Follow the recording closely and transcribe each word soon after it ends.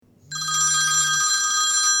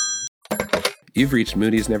You've reached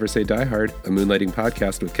Moonies Never Say Die Hard, a moonlighting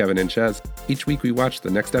podcast with Kevin and Ches. Each week we watch the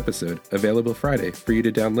next episode, available Friday, for you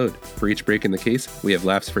to download. For each break in the case, we have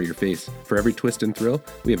laughs for your face. For every twist and thrill,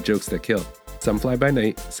 we have jokes that kill. Some fly by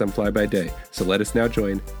night, some fly by day. So let us now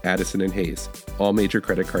join Addison and Hayes. All major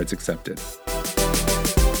credit cards accepted.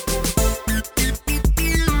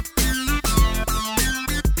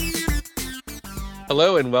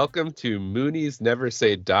 Hello and welcome to Moonies Never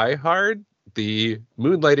Say Die Hard, the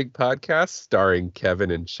moonlighting podcast starring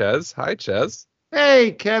Kevin and Ches. Hi, Ches.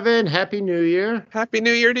 Hey, Kevin. Happy New Year. Happy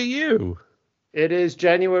New Year to you. It is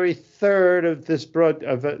January 3rd of this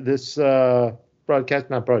broadcast,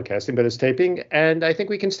 not broadcasting, but it's taping. And I think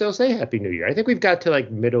we can still say Happy New Year. I think we've got to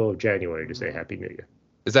like middle of January to say Happy New Year.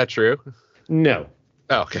 Is that true? No.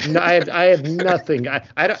 Oh, okay. No, I have nothing.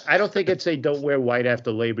 I don't think it's a don't wear white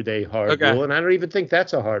after Labor Day hard rule, and I don't even think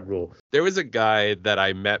that's a hard rule. There was a guy that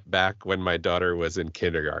I met back when my daughter was in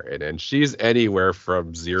kindergarten, and she's anywhere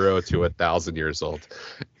from 0 to 1,000 years old.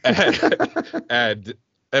 And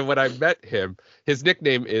when I met him, his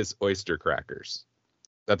nickname is Oyster Crackers.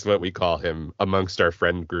 That's what we call him amongst our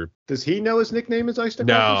friend group. Does he know his nickname is Oyster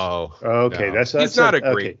Crackers? No. Okay, no. He's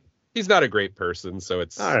not a great person, so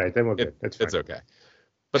it's all right. Then we're good. That's fine. It's okay.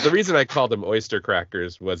 But the reason I called him Oyster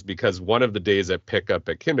Crackers was because one of the days at pickup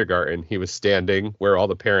at kindergarten, he was standing where all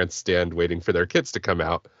the parents stand waiting for their kids to come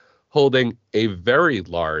out, holding a very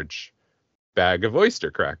large bag of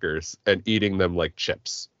oyster crackers and eating them like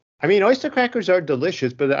chips. I mean, oyster crackers are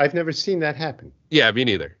delicious, but I've never seen that happen. Yeah, me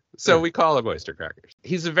neither. So we call him Oyster Crackers.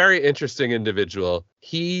 He's a very interesting individual.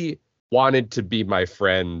 He wanted to be my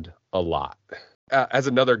friend a lot. As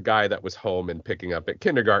another guy that was home and picking up at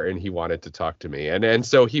kindergarten, he wanted to talk to me. And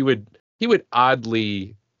so he was a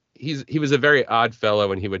very odd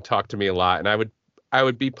fellow, and he would talk to me a lot, and I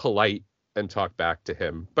would be polite and talk back to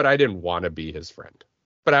him, but I didn't want to be his friend,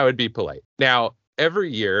 but I would be polite. Now,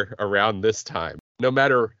 every year around this time, no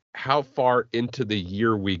matter how far into the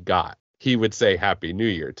year we got, he would say Happy New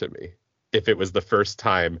Year to me if it was the first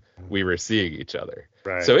time we were seeing each other.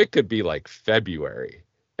 Right. So it could be like February.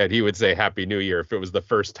 And he would say Happy New Year if it was the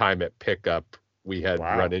first time at pickup we had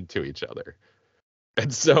run into each other.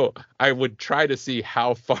 And so I would try to see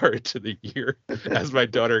how far into the year, as my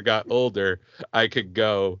daughter got older, I could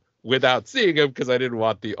go without seeing him because I didn't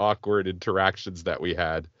want the awkward interactions that we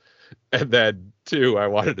had. And then, too, I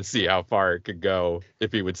wanted to see how far it could go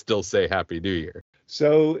if he would still say Happy New Year.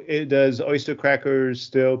 So does Oyster Crackers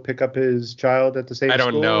still pick up his child at the same school?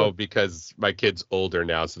 I don't know because my kid's older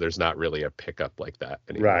now, so there's not really a pickup like that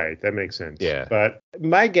anymore. Right, that makes sense. Yeah. But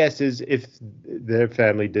my guess is if their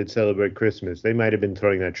family did celebrate Christmas, they might have been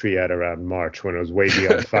throwing that tree out around March when it was way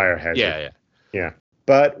beyond fire hazard. Yeah.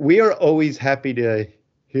 But we are always happy to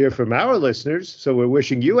hear from our listeners, so we're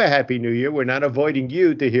wishing you a Happy New Year. We're not avoiding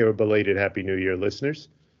you to hear a belated Happy New Year, listeners.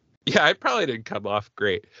 Yeah, I probably didn't come off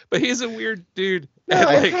great, but he's a weird dude. No,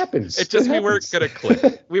 it happens. We weren't gonna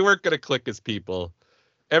click. We weren't gonna click as people.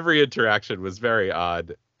 Every interaction was very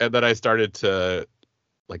odd, and then I started to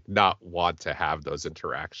not want to have those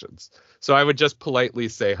interactions. So I would just politely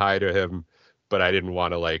say hi to him, but I didn't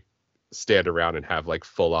want to stand around and have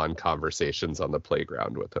full on conversations on the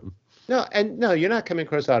playground with him. No, you're not coming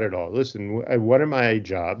across odd at all. Listen, one of my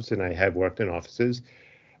jobs, and I have worked in offices,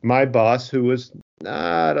 my boss, who was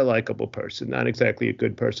not a likable person, not exactly a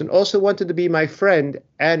good person, also wanted to be my friend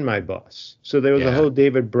and my boss. So there was a whole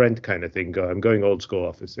David Brent kind of thing going. I'm going old school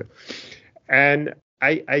officer. And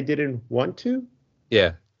I didn't want to.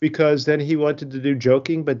 Yeah. Because then he wanted to do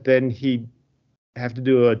joking, but then he'd have to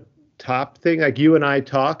do a top thing. Like you and I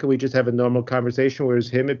talk and we just have a normal conversation, whereas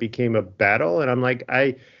him, it became a battle. And I'm like,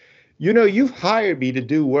 you've hired me to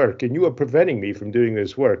do work and you are preventing me from doing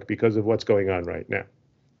this work because of what's going on right now.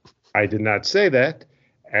 I did not say that.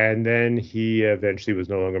 And then he eventually was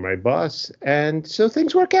no longer my boss. And so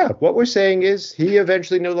things work out. What we're saying is he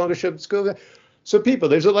eventually no longer showed up at school. So people,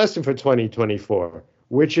 there's a lesson for 2024,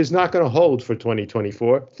 which is not going to hold for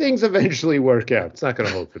 2024. Things eventually work out. It's not going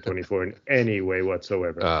to hold for 24 in any way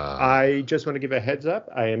whatsoever. I just want to give a heads up.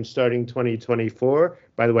 I am starting 2024.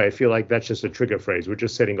 By the way, I feel like that's just a trigger phrase. We're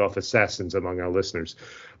just setting off assassins among our listeners.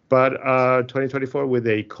 But 2024 with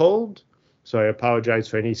a cold. So I apologize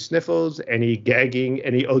for any sniffles, any gagging,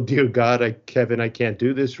 any, oh, dear God, Kevin, I can't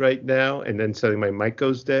do this right now. And then suddenly my mic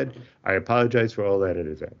goes dead. I apologize for all that in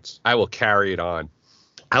advance. I will carry it on.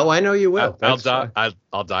 Oh, I know you will. I'll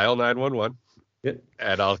dial 911. Yeah.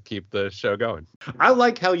 And I'll keep the show going. I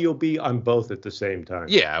like how you'll be on both at the same time.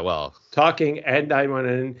 Yeah, well. Talking and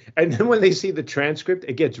 911. And then when they see the transcript,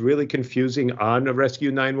 it gets really confusing on a Rescue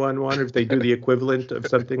 911 if they do the equivalent of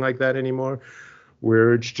something like that anymore.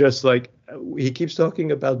 where it's just like he keeps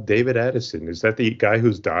talking about David Addison. Is that the guy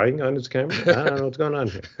who's dying on his camera? I don't know what's going on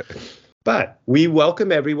here. But we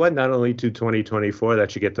welcome everyone not only to 2024,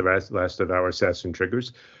 that you get the last of our Assassin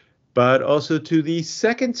Triggers, but also to the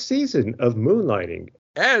second season of Moonlighting.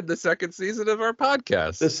 And the second season of our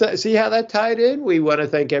podcast. See how that tied in? We want to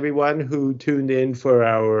thank everyone who tuned in for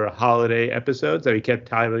our holiday episodes that we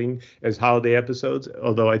kept titling as holiday episodes,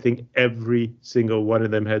 although I think every single one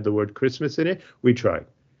of them had the word Christmas in it. We tried.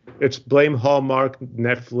 It's blame Hallmark,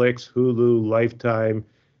 Netflix, Hulu, Lifetime.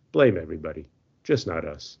 Blame everybody. Just not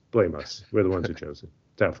us. Blame us. We're the ones who chose it.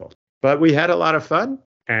 It's our fault. But we had a lot of fun,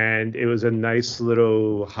 and it was a nice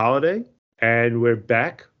little holiday, and we're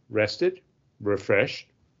back, rested, refreshed.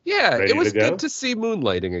 Yeah, it was good to see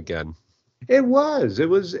Moonlighting again. It was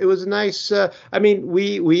nice. I mean,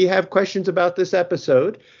 we have questions about this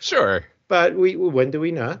episode. Sure. But when do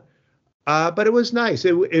we not? But it was nice.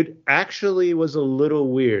 It actually was a little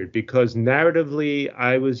weird because narratively,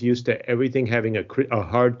 I was used to everything having a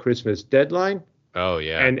hard Christmas deadline. Oh,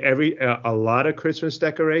 yeah. And a lot of Christmas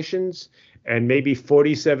decorations and maybe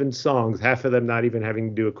 47 songs, half of them not even having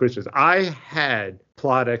to do with Christmas. I had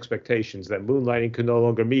plot expectations that Moonlighting could no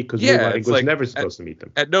longer meet because Moonlighting was never supposed to meet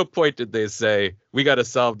them. At no point did they say, we got to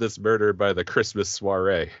solve this murder by the Christmas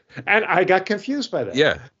soiree. And I got confused by that.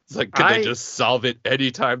 Yeah. It's like, can they just solve it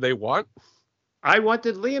anytime they want? I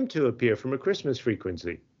wanted Liam to appear from A Christmas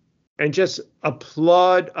Frequency and just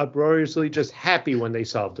applaud uproariously, just happy when they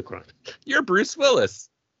solved the crime. You're Bruce Willis.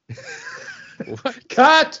 What?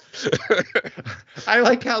 Cut! I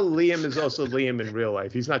like how Liam is also Liam in real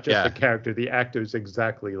life. He's not just a character. The actor is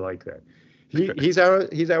exactly like that. He's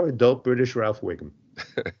our adult British Ralph Wiggum.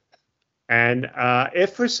 And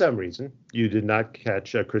if for some reason you did not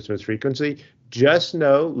catch A Christmas Frequency, just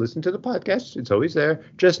know, listen to the podcast. It's always there.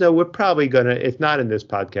 Just know we're probably going to, if not in this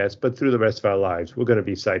podcast, but through the rest of our lives, we're going to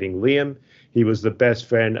be citing Liam. He was the best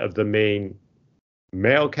friend of the main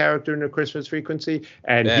male character in A Christmas Frequency,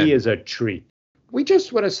 and he is a treat. We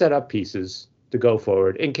just want to set up pieces to go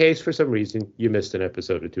forward in case for some reason you missed an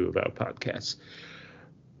episode or two of our podcast.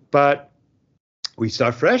 But we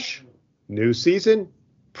start fresh, new season,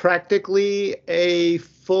 practically a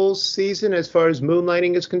full season as far as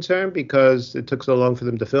Moonlighting is concerned because it took so long for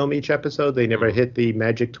them to film each episode. They never hit the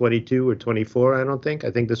magic 22 or 24, I don't think.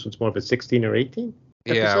 I think this one's more of a 16 or 18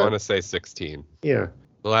 episode. Yeah, I want to say 16. Yeah.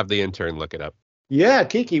 We'll have the intern look it up. Yeah,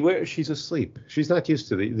 Kiki, she's asleep. She's not used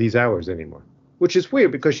to these hours anymore, which is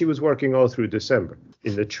weird because she was working all through December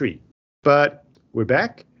in the tree. But we're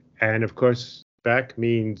back. And of course, back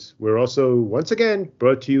means we're also, once again,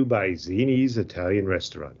 brought to you by Zini's Italian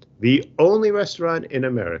Restaurant, the only restaurant in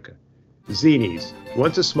America. Zini's,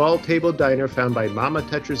 once a small table diner found by Mama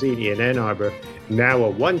Tetrazzini in Ann Arbor, now a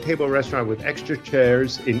one-table restaurant with extra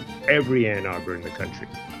chairs in every Ann Arbor in the country.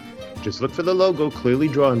 Just look for the logo clearly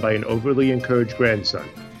drawn by an overly encouraged grandson.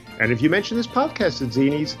 And if you mention this podcast at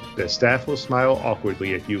Zini's, the staff will smile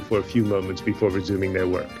awkwardly at you for a few moments before resuming their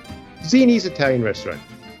work. Zini's Italian Restaurant.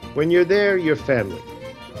 When you're there, you're family.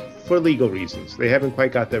 For legal reasons. They haven't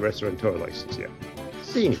quite got their restaurateur license yet.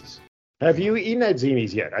 Zini's. Have you eaten at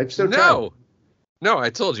Zini's yet? I've still tried. No, I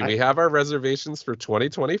told you. We have our reservations for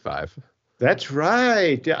 2025. That's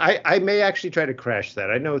right. I may actually try to crash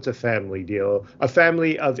that. I know it's a family deal, a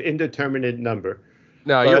family of indeterminate number.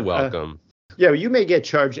 No, you're welcome. Yeah, you may get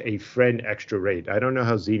charged a friend extra rate. I don't know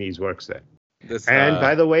how Zini's works that.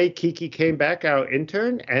 By the way, Kiki came back, our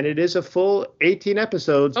intern, and it is a full 18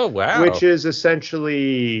 episodes. Oh, wow. Which is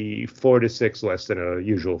essentially 4 to 6 less than a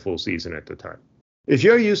usual full season at the time. If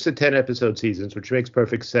you're used to 10 episode seasons, which makes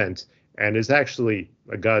perfect sense, and is actually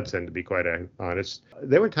a godsend, to be quite honest,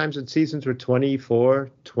 there were times that seasons were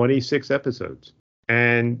 24, 26 episodes.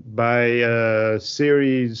 And by a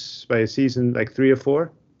season like 3 or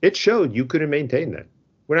 4, it showed you couldn't maintain that.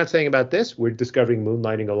 We're not saying about this. We're discovering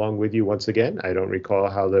Moonlighting along with you once again. I don't recall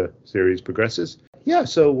how the series progresses. Yeah,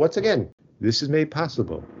 so once again, this is made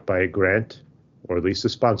possible by a grant, or at least a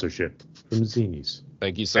sponsorship, from Zini's.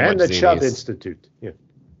 Thank you so much, And the Zini's. Chubb Institute. Yeah.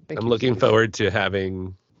 I'm looking forward to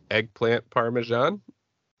having eggplant parmesan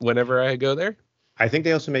whenever I go there. I think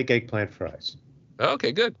they also make eggplant fries. Oh,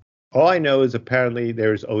 okay, good. All I know is apparently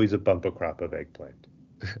there's always a bumper crop of eggplant.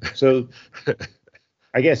 So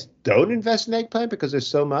I guess don't invest in eggplant because there's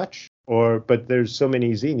so much, but there's so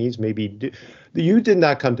many Zini's. Maybe you did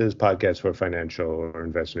not come to this podcast for financial or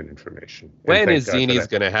investment information. When is Zini's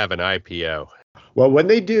going to have an IPO? Well, when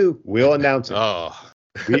they do, we'll announce it. Oh.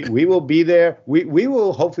 we will be there. We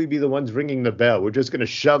will hopefully be the ones ringing the bell. We're just going to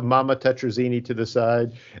shove Mama Tetrazzini to the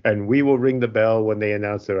side, and we will ring the bell when they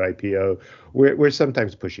announce their IPO. We're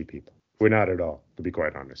sometimes pushy people. We're not at all, to be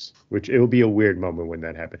quite honest. Which it will be a weird moment when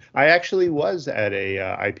that happened. I actually was at a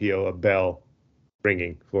IPO, a bell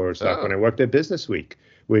ringing for stock when I worked at Business Week,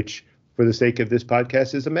 which, for the sake of this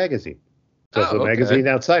podcast, is a magazine. So it's a magazine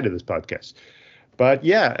outside of this podcast. But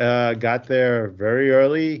yeah, got there very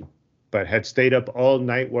early, but had stayed up all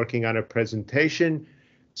night working on a presentation.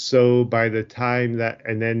 So by the time that,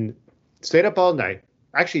 and then stayed up all night,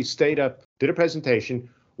 actually stayed up, did a presentation,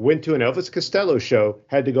 went to an Elvis Costello show,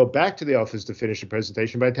 had to go back to the office to finish the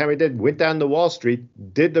presentation. By the time I did, went down to Wall Street,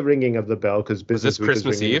 did the ringing of the bell because Business Week was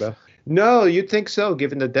ringing the bell. No, you'd think so,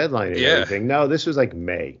 given the deadline and everything. No, this was like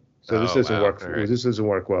May. So this doesn't work. Right. This doesn't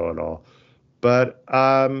work well at all. But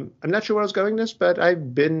I'm not sure where I was going this, but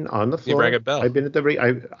I've been on the floor. You rang a bell. I've been at the ring.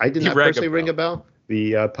 I did not personally ring a bell.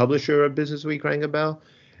 The publisher of Business Week rang a bell,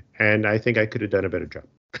 and I think I could have done a better job.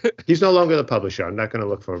 He's no longer the publisher. I'm not going to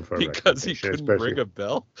look for him for a because he couldn't ring a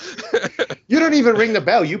bell. You don't even ring the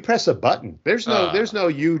bell. You press a button. There's no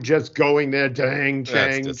you just going there, dang,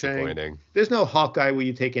 chang, chang. There's no Hawkeye where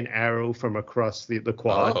you take an arrow from across the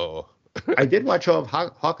quad. Oh. I did watch all of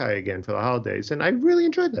Hawkeye again for the holidays, and I really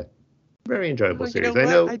enjoyed that. Very enjoyable series. I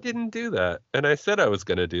know I didn't do that, and I said I was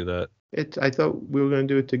going to do that. I thought we were going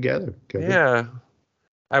to do it together, Kevin. Yeah,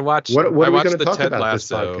 I watched. What are we going to talk Ted about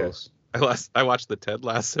Lasso. this podcast? I watched the Ted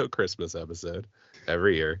Lasso Christmas episode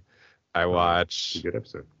every year. I watch a good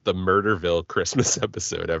episode. The Murderville Christmas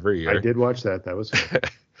episode every year. I did watch that. That was fun.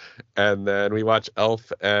 And then we watch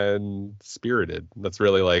Elf and Spirited. That's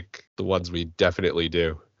really like the ones we definitely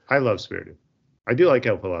do. I love Spirited. I do like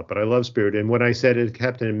Elf a lot, but I love Spirited. And when I said it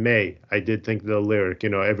happened in May, I did think the lyric,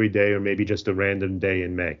 every day or maybe just a random day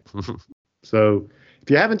in May. So if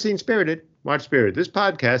you haven't seen Spirited, watch Spirited. This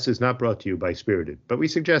podcast is not brought to you by Spirited, but we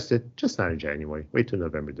suggest it just not in January. Wait till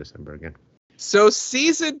November, December again. So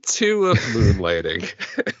season 2 of Moonlighting.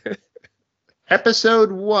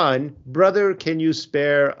 Episode 1, Brother, Can You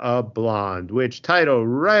Spare a Blonde? Which title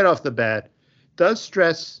right off the bat does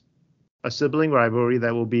stress a sibling rivalry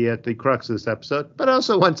that will be at the crux of this episode, but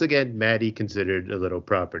also, once again, Maddie considered a little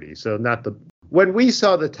property. So when we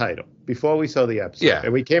saw the title, before we saw the episode,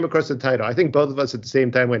 and we came across the title, I think both of us at the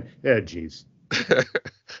same time went, yeah, geez.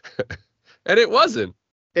 And it wasn't.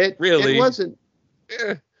 It wasn't.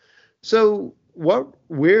 Yeah. So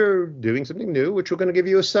we're doing something new, which we're going to give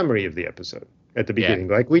you a summary of the episode at the beginning,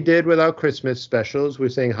 like we did with our Christmas specials. We're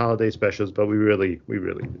saying holiday specials, but we really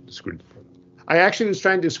screwed the pooch. I actually was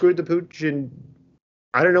trying to screw the pooch, and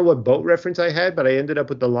I don't know what boat reference I had, but I ended up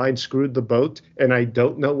with the line "screwed the boat," and I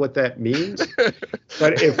don't know what that means.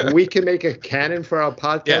 But if we can make a canon for our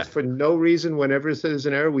podcast for no reason, whenever there's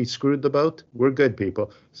an error, we screwed the boat, we're good,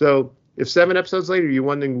 people. So if 7 episodes later you're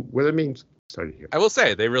wondering what it means, started here. I will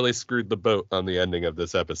say they really screwed the boat on the ending of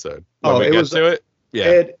this episode. It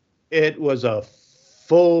was a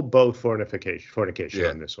full boat fornication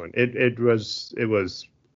on this one. It was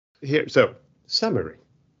here. So summary.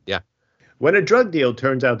 Yeah. When a drug deal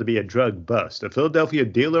turns out to be a drug bust, a Philadelphia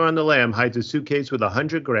dealer on the lam hides a suitcase with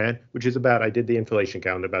 $100,000, which is about, I did the inflation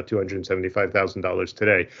count, about $275,000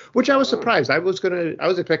 today, which I was surprised. I was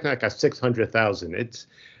expecting like a $600,000. It's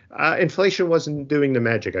inflation wasn't doing the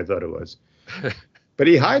magic I thought it was. But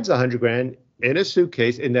he hides $100,000 in a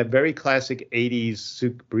suitcase, in that very classic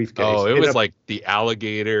 80s briefcase. Oh, it was like the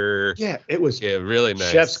alligator. Yeah, it was really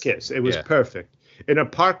nice. Chef's kiss. It was perfect. In a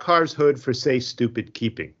parked car's hood for, say, stupid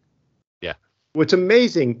keeping. Yeah. What's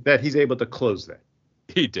amazing that he's able to close that.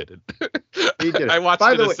 He did it. He did it. I watched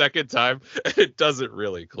it a second time. It doesn't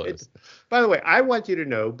really close. By the way, I want you to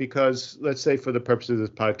know, because let's say for the purposes of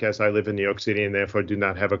this podcast, I live in New York City and therefore do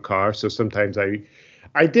not have a car. So sometimes I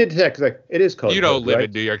did text, like, it is called. You don't live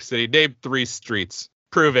in New York City. Name 3 streets.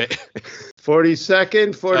 Prove it. 42nd,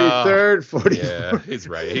 43rd, 44th. Yeah, he's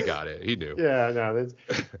right. He got it. He knew. Yeah, no.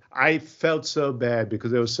 I felt so bad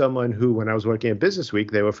because there was someone who, when I was working at Business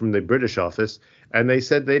Week, they were from the British office, and they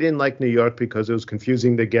said they didn't like New York because it was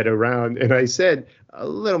confusing to get around. And I said, a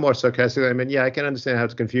little more sarcastically, I mean, yeah, I can understand how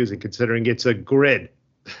it's confusing considering it's a grid.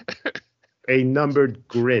 A numbered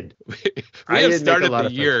grid. We have started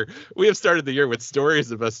the year with stories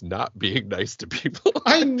of us not being nice to people.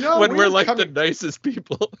 I know. When we're like the nicest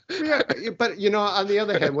people. Yeah, but on the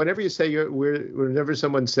other hand, whenever you say whenever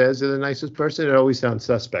someone says they're the nicest person, it always sounds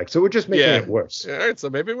suspect. So we're just making it worse. All right, so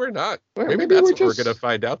maybe we're not. Maybe that's what we're gonna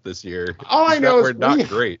find out this year. All I know is we're not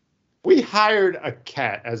great. We hired a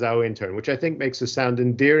cat as our intern, which I think makes us sound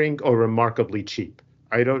endearing or remarkably cheap.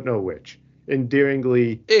 I don't know which.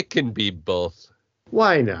 Endearingly. It can be both.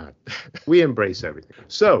 Why not? We embrace everything.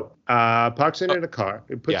 So parks it in a car.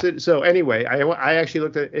 It puts it. So anyway, I actually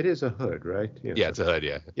looked at it. It is a hood, right? Yeah, it's a hood.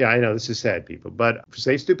 Yeah. Yeah, I know this is sad, people. But for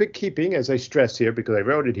safe, stupid keeping, as I stress here, because I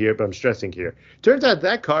wrote it here, but I'm stressing here. Turns out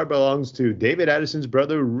that car belongs to David Addison's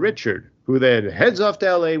brother, Richard, who then heads off to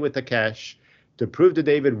L.A. with the cash to prove to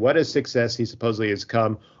David what a success he supposedly has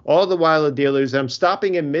come. All the while, the dealers, I'm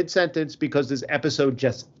stopping in mid-sentence because this episode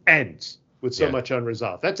just ends with so much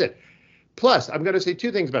unresolved. That's it. Plus, I'm going to say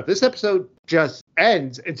two things about this episode. Just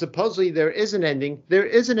ends, and supposedly there is an ending. There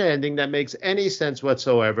isn't an ending that makes any sense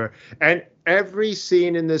whatsoever. And every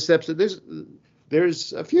scene in this episode, there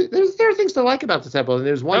are things to like about this episode. And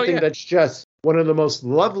there's one thing that's just one of the most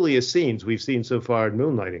loveliest scenes we've seen so far in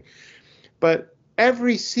Moonlighting. But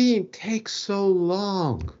every scene takes so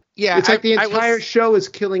long. Yeah, it's like the entire show is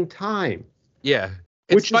killing time. Yeah,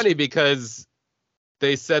 it's funny because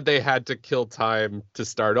they said they had to kill time to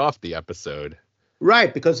start off the episode.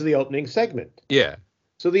 Right, because of the opening segment. Yeah.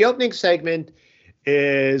 So the opening segment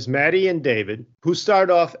is Maddie and David, who start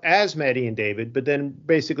off as Maddie and David, but then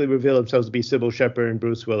basically reveal themselves to be Sybil Shepherd and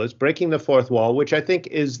Bruce Willis, breaking the fourth wall, which I think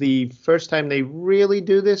is the first time they really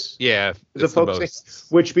do this. Yeah,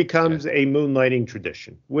 which becomes a Moonlighting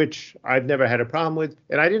tradition, which I've never had a problem with,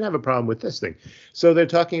 and I didn't have a problem with this thing. So they're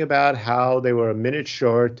talking about how they were a minute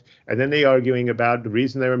short, and then they're arguing about the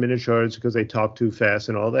reason they were a minute short is because they talked too fast,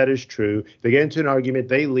 and all that is true. They get into an argument,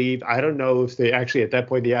 they leave. I don't know if they actually, at that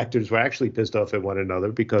point, the actors were actually pissed off at one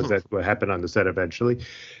another, because that's what happened on the set eventually.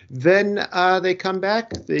 Then they come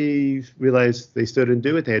back, they realize they still didn't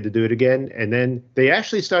do it, they had to do it again, and then they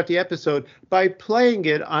actually start the episode by playing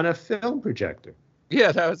it on a film projector.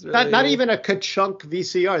 Yeah, that was really not even a ka-chunk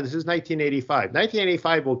VCR. This is 1985.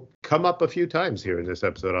 1985 will come up a few times here in this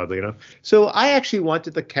episode, oddly enough. So I actually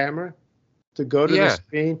wanted the camera to go to the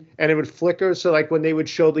screen, and it would flicker. So like when they would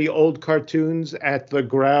show the old cartoons at the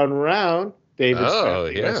Ground Round, David's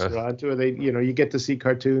restaurant, where they, you get to see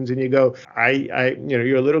cartoons, and you go,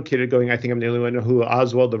 you're a little kid going, I think I'm the only one who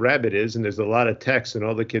Oswald the Rabbit is, and there's a lot of text, and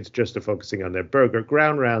all the kids just are focusing on their burger.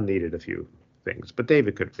 Ground Round needed a few things, but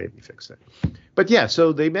David could maybe fix that. But yeah,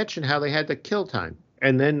 so they mentioned how they had to kill time,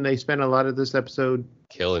 and then they spent a lot of this episode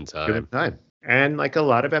killing time. And like a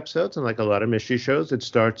lot of episodes and like a lot of mystery shows, it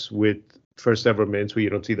starts with first several minutes where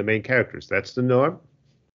you don't see the main characters. That's the norm.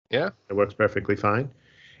 Yeah, it works perfectly fine.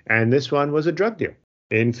 And this one was a drug deal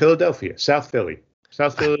in Philadelphia, South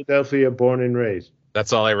Philadelphia, born and raised.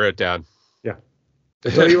 That's all I wrote down. Yeah.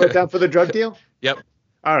 That's all you wrote down for the drug deal? Yep.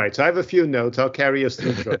 All right, so I have a few notes. I'll carry us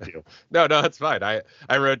through the drug deal. No, that's fine.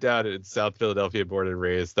 I wrote down in South Philadelphia, born and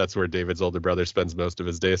raised. That's where David's older brother spends most of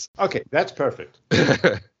his days. Okay, that's perfect.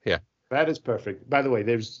 Yeah. That is perfect. By the way,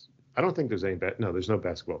 I don't think there's there's no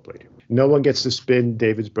basketball played here. No one gets to spin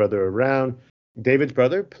David's brother around. David's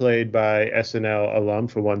brother, played by SNL alum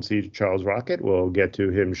for one season, Charles Rocket. We'll get to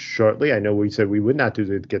him shortly. I know we said we would not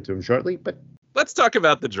get to him shortly, but let's talk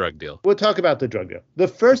about the drug deal. We'll talk about the drug deal. The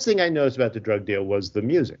first thing I noticed about the drug deal was the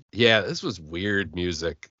music. Yeah, this was weird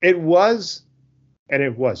music. It was, and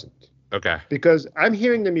it wasn't. Okay. Because I'm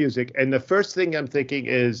hearing the music, and the first thing I'm thinking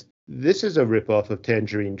is, this is a ripoff of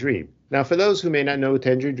Tangerine Dream. Now, for those who may not know what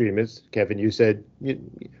Tangerine Dream is, Kevin, you said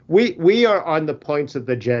we are on the points of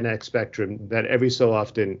the Gen X spectrum that every so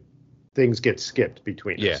often things get skipped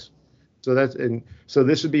between us. So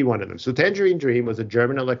this would be one of them. So Tangerine Dream was a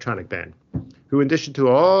German electronic band who, in addition to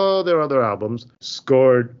all their other albums,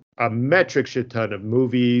 scored a metric shit ton of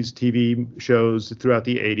movies, TV shows throughout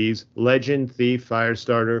the 80s. Legend, Thief,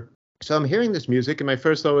 Firestarter. So I'm hearing this music, and my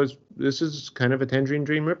first thought was, this is kind of a Tangerine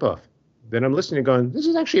Dream ripoff. Then I'm listening and going, this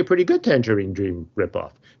is actually a pretty good Tangerine Dream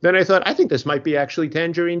ripoff. Then I thought, I think this might be actually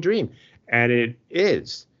Tangerine Dream. And it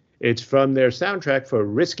is. It's from their soundtrack for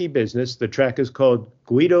Risky Business. The track is called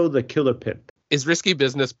Guido the Killer Pimp. Is Risky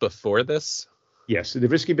Business before this? Yes. The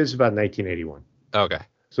Risky Business is about 1981. Okay.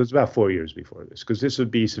 So it's about 4 years before this, because this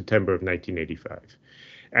would be September of 1985.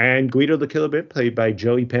 And Guido the Killer Pimp, played by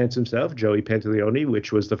Joey Pants himself, Joey Pantoliano,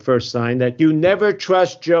 which was the first sign that you never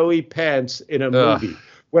trust Joey Pants in a movie.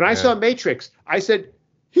 When I saw Matrix, I said,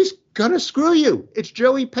 he's going to screw you. It's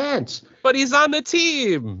Joey Pants. But he's on the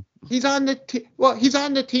team. He's on the team. Well, he's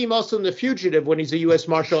on the team also in The Fugitive when he's a U.S.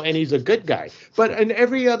 Marshal and he's a good guy. But in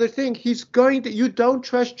every other thing, you don't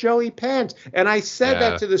trust Joey Pants. And I said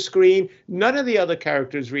that to the screen. None of the other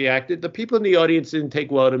characters reacted. The people in the audience didn't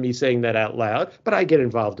take well to me saying that out loud. But I get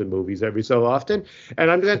involved in movies every so often.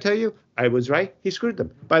 And I'm going to tell you, I was right. He screwed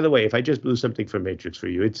them. By the way, if I just blew something from Matrix for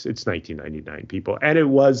you, it's 1999, people. And it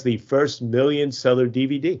was the first million-seller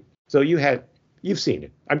DVD. So you've seen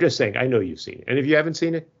it. I'm just saying, I know you've seen it. And if you haven't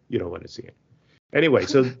seen it, you don't want to see it. Anyway,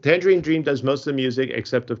 so Tangerine Dream does most of the music,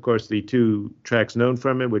 except, of course, the 2 tracks known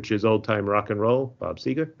from it, which is Old Time Rock and Roll, Bob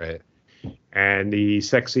Seger, Right. and the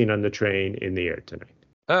sex scene on the train, In the Air Tonight,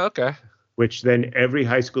 Oh, okay. which then every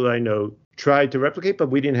high school I know tried to replicate, but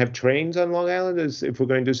we didn't have trains on Long Island, as if we're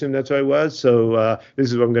going to assume that's where I was. So this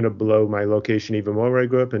is where I'm going to blow my location even more where I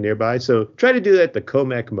grew up and nearby. So try to do that at the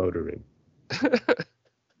Comac Motor Inn.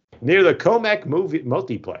 Near the Comac movie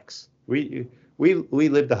multiplex. We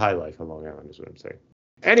lived the high life on Long Island, is what I'm saying.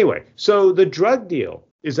 Anyway, so the drug deal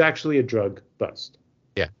is actually a drug bust.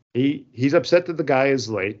 Yeah. He's upset that the guy is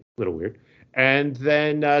late. A little weird. And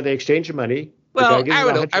then they exchange the money. Well,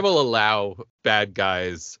 I will allow bad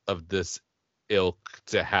guys of this ilk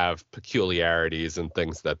to have peculiarities and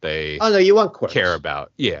things that they Oh no, you want quirks. care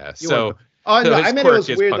about. Yeah. You So want Oh so no, his I meant it was quirk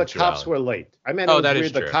is weird the punctuality. cops were late. I meant it Oh, was that is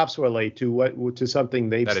weird the true. cops were late to something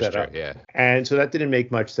they've that is set true. up. Yeah. And so that didn't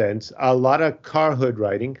make much sense. A lot of car hood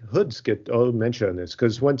riding. Hoods get mention on this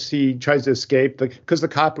because once he tries to escape, because the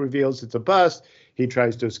cop reveals it's a bust, he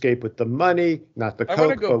tries to escape with the money, not the I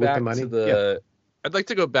want to coke, go but with back the money. to the. I'd like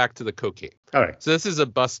to go back to the cocaine. All right, So this is a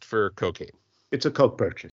bust for cocaine. it's a coke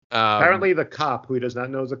purchase. Apparently, the cop, who he does not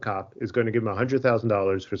know is a cop, is going to give him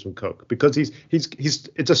 $100,000 for some coke because he's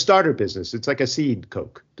it's a starter business. It's like a seed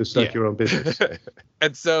coke to start your own business.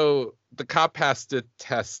 And so the cop has to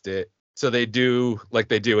test it. So they do, like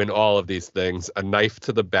they do in all of these things, a knife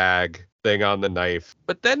to the bag thing on the knife.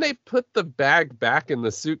 But then they put the bag back in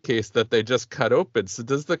the suitcase that they just cut open. So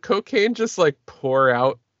does the cocaine just like pour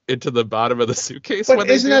out into the bottom of the suitcase? But when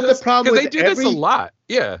they isn't do that this? the problem? Because With they do this a lot.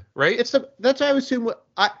 Yeah, right? That's why I assume.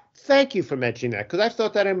 Thank you for mentioning that because I've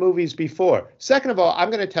thought that in movies before. Second of all,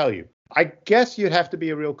 I'm going to tell you. I guess you'd have to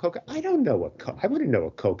be a real coke. I don't know what I wouldn't know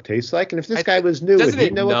what coke tastes like. And if this guy was new, would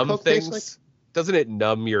he know what coke tastes like? Doesn't it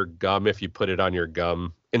numb your gum if you put it on your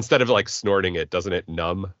gum instead of like snorting it? Doesn't it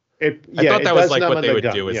numb? I thought that was like what they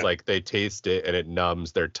would do is like they taste it and it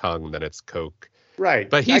numbs their tongue, then it's coke. Right.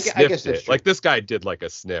 But he sniffed it. True. Like this guy did like a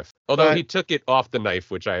sniff. Although he took it off the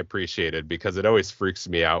knife, which I appreciated because it always freaks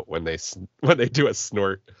me out when they do a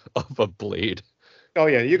snort of a blade. Oh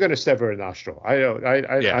yeah, you're going to sever a nostril.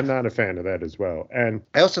 I'm not a fan of that as well. And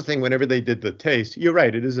I also think whenever they did the taste, you're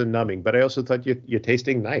right, it is a numbing. But I also thought you're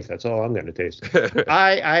tasting knife. That's all I'm going to taste.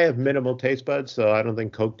 I have minimal taste buds, so I don't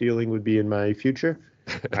think coke dealing would be in my future.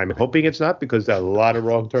 I'm hoping it's not because a lot of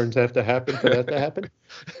wrong turns have to happen for that to happen.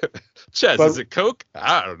 Ches, is it coke?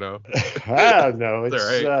 I don't know. I don't know. It's all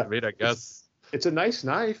right. I mean, I guess it's a nice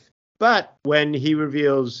knife. But when he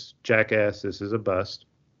reveals, jackass, this is a bust,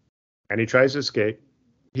 and he tries to escape,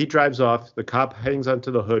 he drives off. The cop hangs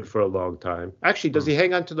onto the hood for a long time. Actually, does he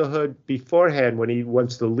hang onto the hood beforehand when he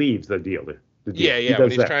wants to leave the dealer? Yeah.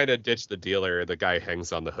 When he's trying to ditch the dealer, the guy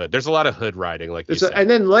hangs on the hood. There's a lot of hood riding, like you said. And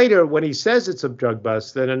then later, when he says it's a drug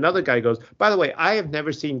bust, then another guy goes, by the way, I have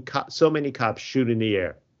never seen so many cops shoot in the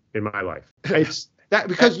air in my life. It's that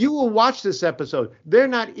because you will watch this episode. They're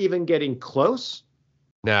not even getting close.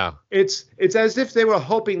 No. It's as if they were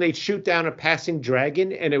hoping they'd shoot down a passing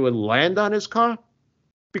dragon and it would land on his car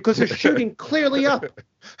because they're shooting clearly up.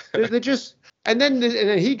 They're just and then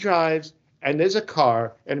he drives. And there's a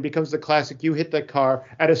car, and it becomes the classic, you hit that car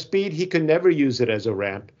at a speed he could never use it as a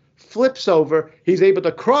ramp, flips over, he's able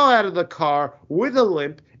to crawl out of the car with a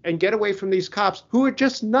limp and get away from these cops who are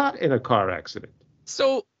just not in a car accident.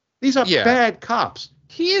 So these are bad cops.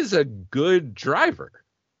 He is a good driver.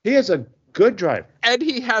 He is a good driver. And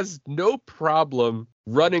he has no problem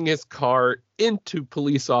running his car into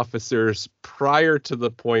police officers prior to the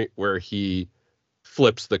point where he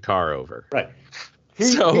flips the car over. Right. He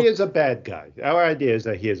is a bad guy. Our idea is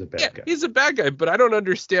that he is a bad guy. He's a bad guy, but I don't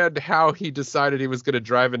understand how he decided he was going to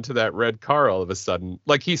drive into that red car all of a sudden.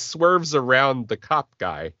 Like he swerves around the cop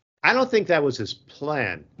guy. I don't think that was his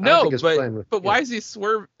plan. But why is he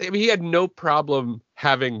swerve? I mean, he had no problem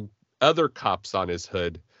having other cops on his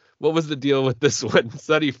hood. What was the deal with this one?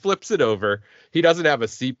 So that he flips it over. He doesn't have a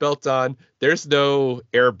seatbelt on. There's no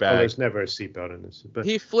airbag. There's never a seatbelt in this. But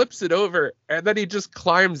he flips it over and then he just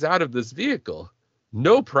climbs out of this vehicle.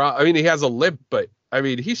 No problem. I mean, he has a limp, but I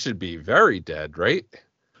mean, he should be very dead, right?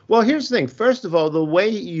 Well, here's the thing. First of all, the way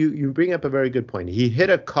you bring up a very good point. He hit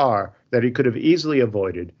a car that he could have easily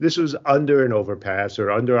avoided. This was under an overpass or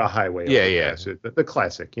under a highway. Overpass. The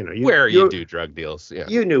classic, where you do drug deals. Yeah.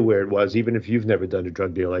 You knew where it was, even if you've never done a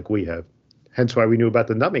drug deal like we have. Hence why we knew about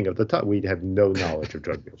the numbing of the tongue. We have no knowledge of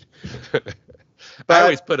drug deals. I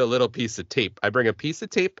always put a little piece of tape. I bring a piece of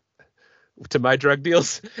tape to my drug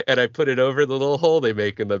deals, and I put it over the little hole they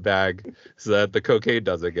make in the bag so that the cocaine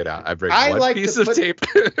doesn't get out. I bring one piece of tape.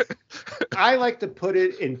 I like to put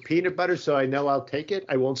it in peanut butter so I know I'll take it.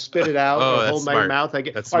 I won't spit it out or hold my mouth. I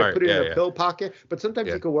put it in a pill pocket. But sometimes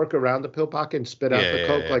you can work around the pill pocket and spit out the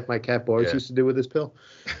coke like my cat Boris used to do with his pill.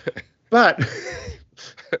 But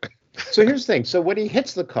so here's the thing. So when he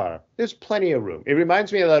hits the car, there's plenty of room. It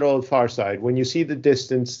reminds me of that old Far Side. When you see the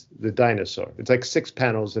distance, the dinosaur. It's like 6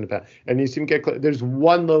 panels in a panel. And you see him get close. There's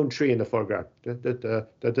one lone tree in the foreground.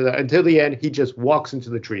 Until the end, he just walks into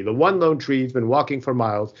the tree. The one lone tree, he's been walking for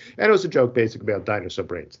miles. And it was a joke basically about dinosaur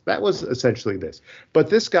brains. That was essentially this. But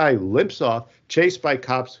this guy limps off, chased by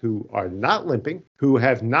cops who are not limping, who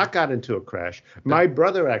have not gotten into a crash. My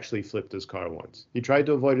brother actually flipped his car once. He tried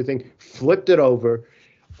to avoid a thing, flipped it over.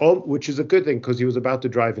 Oh, which is a good thing because he was about to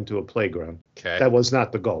drive into a playground. Okay. That was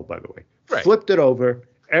not the goal, by the way. Right. Flipped it over.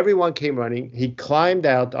 Everyone came running. He climbed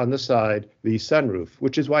out on the side, the sunroof,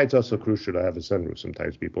 which is why it's also crucial to have a sunroof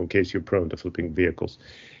sometimes, people, in case you're prone to flipping vehicles.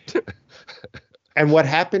 And what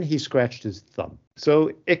happened? He scratched his thumb.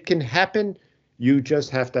 So it can happen. You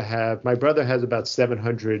just have to have, my brother has about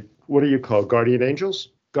 700, what do you call, guardian angels?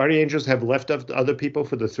 Guardian angels have left other people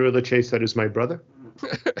for the thrill of the chase that is my brother.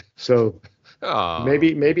 So...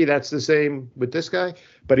 Maybe that's the same with this guy,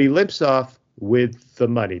 but he limps off with the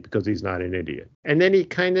money because he's not an idiot. And then he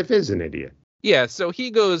kind of is an idiot. Yeah, so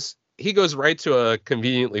he goes right to a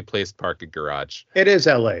conveniently placed parking garage. It is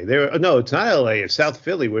LA. No, it's not LA, it's South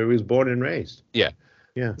Philly where he was born and raised. Yeah.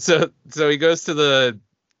 Yeah. So he goes to the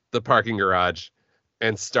parking garage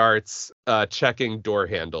and starts checking door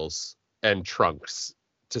handles and trunks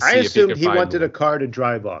to see if he could he wanted a car to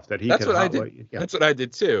drive off that he That's could what I did. Yeah. That's what I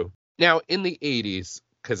did too. Now, in the 80s,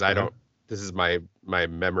 because this is my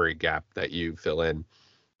memory gap that you fill in.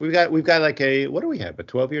 We've got like what do we have? A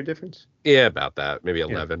 12-year difference? Yeah, about that. Maybe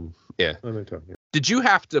 11. Yeah. 11, 12, yeah. Did you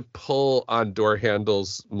have to pull on door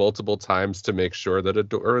handles multiple times to make sure that a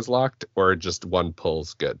door is locked, or just one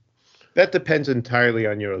pull's good? That depends entirely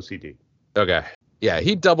on your OCD. Okay. Yeah,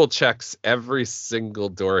 he double checks every single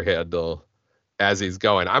door handle as he's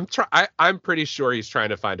going. I'm pretty sure he's trying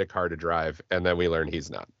to find a car to drive, and then we learn he's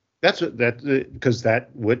not. Because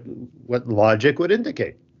what logic would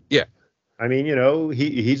indicate. Yeah. I mean,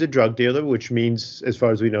 he's a drug dealer, which means, as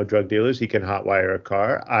far as we know, drug dealers, he can hotwire a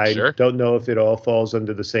car. I don't know if it all falls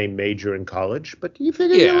under the same major in college, but you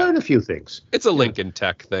figure you learn a few things. It's a Lincoln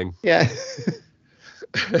Tech thing. Yeah.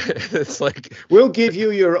 It's like, we'll give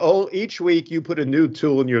you each week you put a new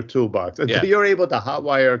tool in your toolbox until you're able to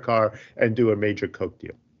hotwire a car and do a major coke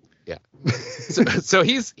deal. Yeah. So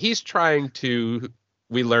he's trying to,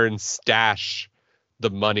 we learn, stash the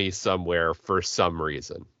money somewhere for some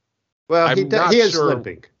reason. Well, he is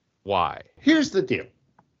limping. Why? Here's the deal.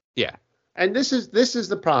 Yeah. And this is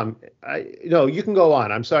the problem. No, you can go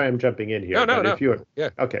on. I'm sorry I'm jumping in here. No. Yeah.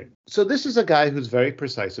 Okay. So this is a guy who's very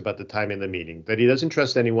precise about the time in the meeting, that he doesn't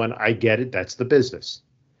trust anyone. I get it. That's the business.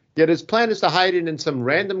 Yet his plan is to hide it in some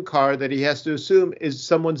random car that he has to assume is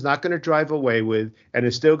someone's not going to drive away with and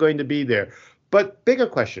is still going to be there. But bigger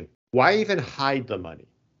question, why even hide the money?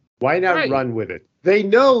 Why not run with it? They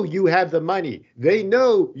know you have the money. They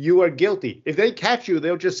know you are guilty. If they catch you,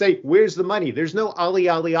 they'll just say, where's the money? There's no Ollie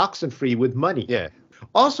Oxenfree with money. Yeah.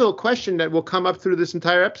 Also, a question that will come up through this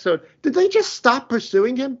entire episode. Did they just stop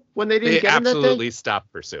pursuing him when they didn't get him that day? They absolutely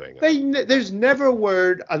stopped pursuing him. There's never a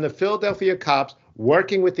word on the Philadelphia cops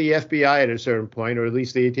working with the FBI at a certain point, or at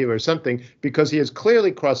least the ATF or something, because he has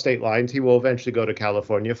clearly crossed state lines. He will eventually go to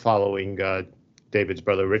California following David's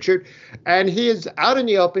brother, Richard. And he is out in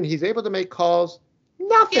the open. He's able to make calls.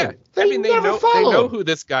 Nothing. Yeah. They know who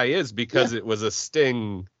this guy is because it was a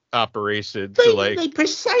sting operation. They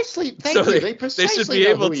precisely should be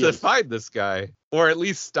able to find this guy, or at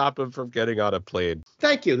least stop him from getting on a plane.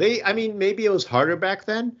 Thank you. Maybe it was harder back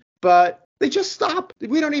then, but they just stop.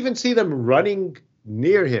 We don't even see them running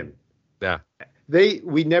near him. Yeah.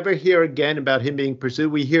 We never hear again about him being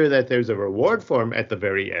pursued. We hear that there's a reward for him at the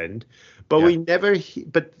very end, but we never. Is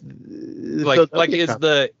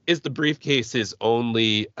the briefcase his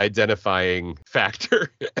only identifying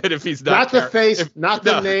factor? And if he's not the face, not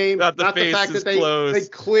the name, not the fact that they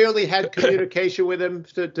clearly had communication with him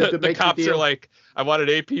to make the deal. The cops are like, I want an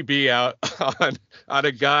APB out on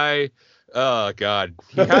a guy. Oh God,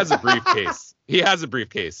 he has a briefcase. He's got a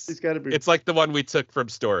briefcase. It's like the one we took from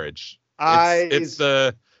storage. It's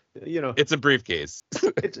a briefcase.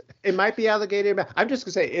 It might be alligator. I'm just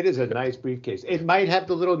gonna say it is a nice briefcase. It might have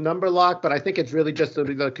the little number lock, but I think it's really just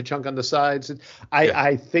a chunk on the sides.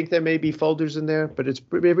 I think there may be folders in there, but it's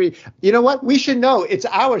pretty. You know what? We should know. It's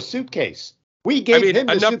our suitcase. We gave him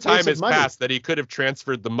the enough suitcase time of has money. passed that he could have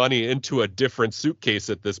transferred the money into a different suitcase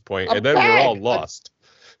at this point, A and then we're all bag. lost.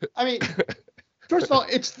 I mean, first of all,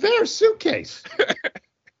 it's their suitcase.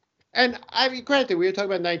 And I mean, granted, we were talking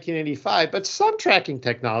about 1985, but some tracking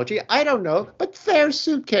technology, I don't know, but their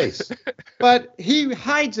suitcase. But he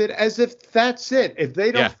hides it as if that's it. If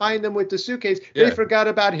they don't find them with the suitcase, they forgot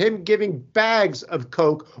about him giving bags of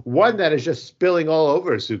Coke, one that is just spilling all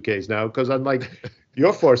over a suitcase now, because unlike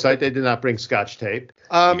your foresight, they did not bring Scotch tape.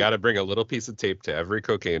 You got to bring a little piece of tape to every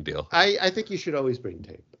cocaine deal. I think you should always bring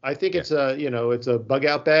tape. I think it's a bug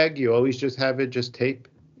out bag. You always just have it just tape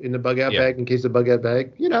in the bug out bag in case the bug out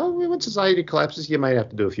bag, when society collapses, you might have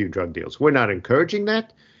to do a few drug deals. We're not encouraging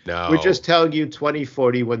that. No. We're just telling you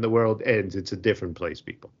 2040, when the world ends, it's a different place,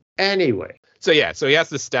 people. Anyway. So he has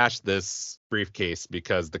to stash this briefcase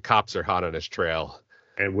because the cops are hot on his trail.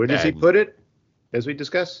 And where does he put it, as we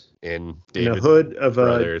discuss? In the hood of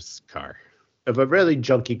brother's car. Of a really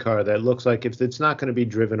junky car that looks like if it's not going to be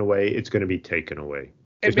driven away, it's going to be taken away.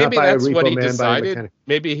 And maybe that's what he decided.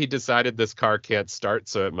 Maybe he decided this car can't start,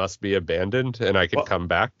 so it must be abandoned, and I can come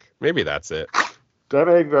back. Maybe that's it. That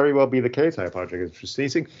may very well be the case. I apologize for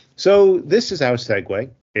sneezing. So this is our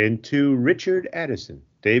segue into Richard Addison,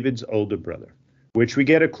 David's older brother, which we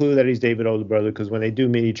get a clue that he's David's older brother because when they do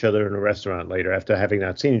meet each other in a restaurant later, after having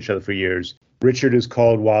not seen each other for years, Richard is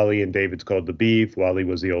called Wally and David's called the Beef. Wally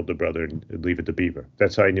was the older brother and Leave It to Beaver.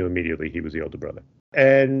 That's how I knew immediately he was the older brother.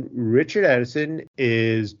 And Richard Addison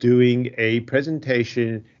is doing a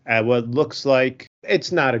presentation at what looks like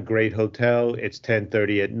it's not a great hotel. It's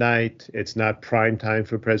 10:30 at night. It's not prime time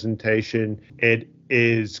for presentation. It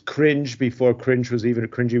is cringe before cringe was even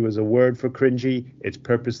cringy was a word for cringy. It's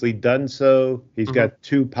purposely done so. He's got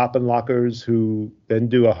two poppin' lockers who then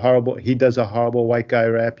he does a horrible white guy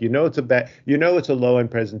rap. It's a low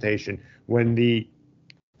end presentation when the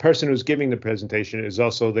person who's giving the presentation is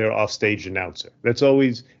also their offstage announcer. That's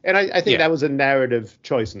always, and I think that was a narrative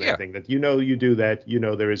choice in that thing that, you do that,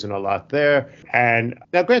 there isn't a lot there. And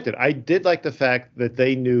now granted, I did like the fact that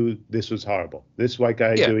they knew this was horrible. This white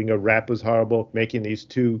guy doing a rap was horrible. Making these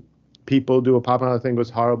two people do a pop out thing was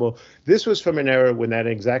horrible. This was from an era when that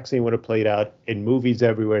exact scene would have played out in movies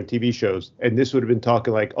everywhere and TV shows. And this would have been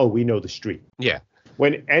talking like, oh, we know the street. Yeah.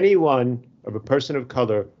 When anyone of a person of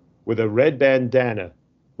color with a red bandana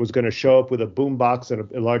was going to show up with a boombox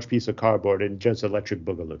and a large piece of cardboard and just electric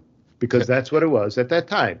boogaloo, because that's what it was at that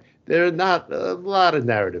time. There are not a lot of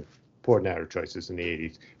poor narrative choices in the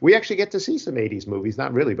 80s. We actually get to see some 80s movies,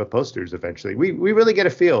 not really, but posters eventually. We really get a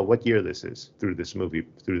feel what year this is through this movie,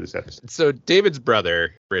 through this episode. So David's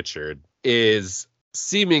brother, Richard, is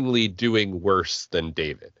seemingly doing worse than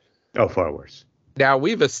David. Oh, far worse. Now,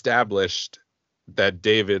 we've established that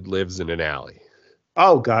David lives in an alley.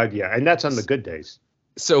 Oh, God, yeah. And that's on the good days.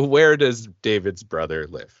 So where does David's brother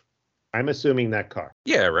live? I'm assuming that car.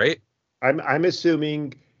 Yeah, right? I'm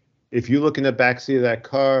assuming if you look in the backseat of that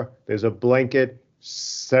car, there's a blanket,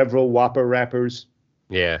 several Whopper wrappers.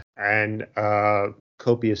 Yeah. And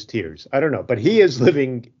copious tears. I don't know. But he is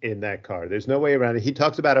living in that car. There's no way around it. He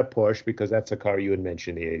talks about a Porsche because that's a car you had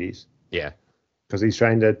mentioned in the 80s. Yeah. Because he's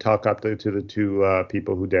trying to talk up to the two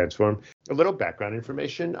people who dance for him. A little background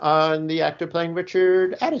information on the actor playing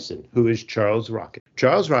Richard Addison, who is Charles Rocket.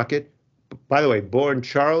 Charles Rocket, by the way, born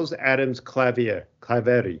Charles Adams Claveri,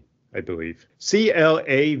 I believe.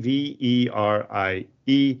 Claverie,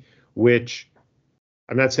 which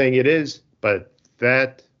I'm not saying it is, but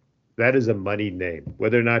that is a moneyed name.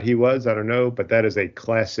 Whether or not he was, I don't know, but that is a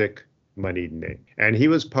classic moneyed name. And he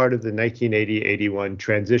was part of the 1980-81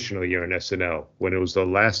 transitional year in SNL when it was the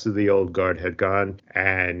last of the old guard had gone.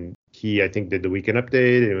 And he, I think, did the Weekend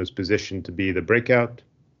Update and was positioned to be the breakout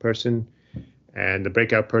person. And the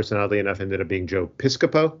breakout person, oddly enough, ended up being Joe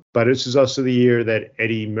Piscopo. But this is also the year that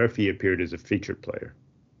Eddie Murphy appeared as a featured player.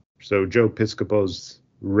 So Joe Piscopo's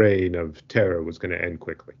reign of terror was going to end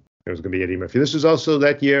quickly. It was going to be Eddie Murphy. This was also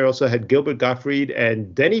that year, also had Gilbert Gottfried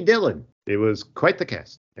and Denny Dillon. It was quite the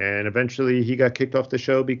cast. And eventually he got kicked off the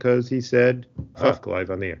show because he said, fuck live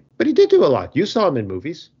on the air. But he did do a lot. You saw him in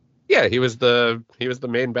movies. Yeah, he was the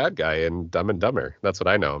main bad guy in Dumb and Dumber. That's what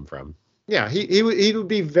I know him from. Yeah, he would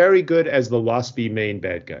be very good as the waspy main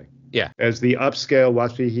bad guy. Yeah. As the upscale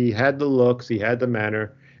waspy. He had the looks, he had the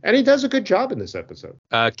manner. And he does a good job in this episode.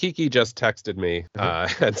 Kiki just texted me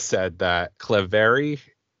and said that Claverie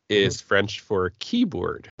is French for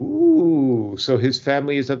keyboard. Ooh, so his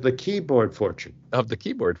family is of the keyboard fortune. Of the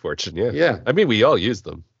keyboard fortune, yeah. Yeah. I mean, we all use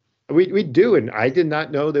them. We do, and I did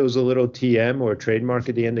not know there was a little TM or a trademark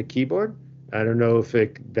at the end of keyboard. I don't know if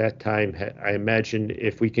that time, I imagine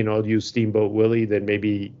if we can all use Steamboat Willie, then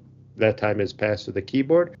maybe that time has passed to the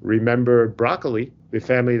keyboard. Remember Broccoli, the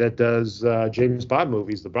family that does James Bond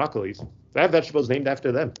movies, the Broccolis. That vegetable's named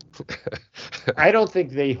after them. I don't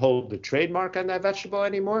think they hold the trademark on that vegetable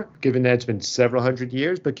anymore, given that it's been several hundred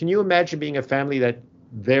years. But can you imagine being a family that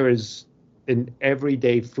there is an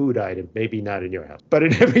everyday food item, maybe not in your house, but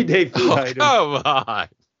an everyday food item? Come on.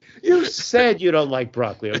 You said you don't like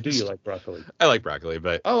broccoli, or do you like broccoli? I like broccoli,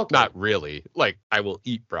 but not really. Like, I will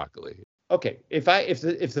eat broccoli. Okay, if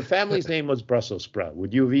the family's name was Brussels sprout,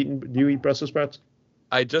 do you eat Brussels sprouts?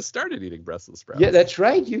 I just started eating Brussels sprouts. Yeah, that's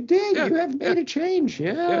right. You did. Yeah, you have made a change.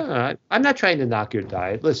 Yeah. I'm not trying to knock your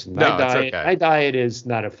diet. Listen, No, it's okay. My diet is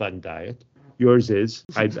not a fun diet. Yours is.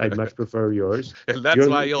 I'd much prefer yours. And that's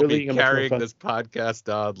why you'll be carrying this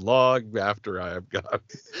podcast on long after I am gone.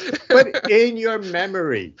 But in your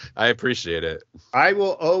memory. I appreciate it. I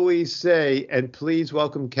will always say, and please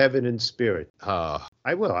welcome Kevin in spirit.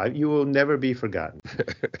 I will. You will never be forgotten.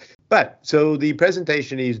 But so the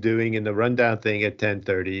presentation he's doing in the rundown thing at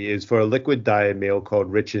 10:30 is for a liquid diet meal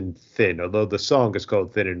called Rich and Thin, although the song is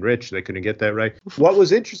called Thin and Rich. They couldn't get that right. What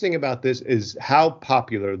was interesting about this is how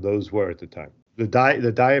popular those were at the time. The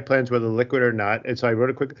diet plans, whether liquid or not. And so I wrote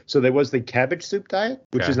a quick. So there was the cabbage soup diet,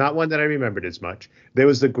 which is not one that I remembered as much. There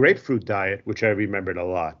was the grapefruit diet, which I remembered a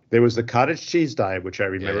lot. There was the cottage cheese diet, which I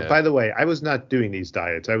remember. Yeah. By the way, I was not doing these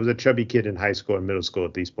diets. I was a chubby kid in high school and middle school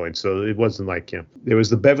at these points, so it wasn't like him. There was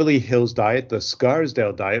the Beverly Hills diet, the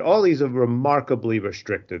Scarsdale diet. All these are remarkably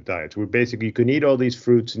restrictive diets, where basically you can eat all these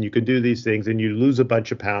fruits and you can do these things and you lose a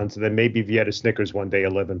bunch of pounds, and then maybe if you had a Snickers one day,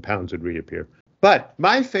 11 pounds would reappear. But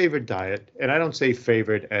my favorite diet, and I don't say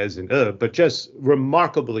favorite as in but just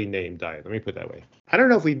remarkably named diet. Let me put it that way. I don't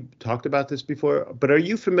know if we talked about this before, but are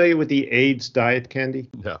you familiar with the AIDS diet, Candy?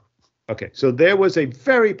 No. Okay, so there was a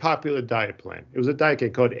very popular diet plan. It was a diet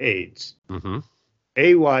plan called AIDS. Mm-hmm.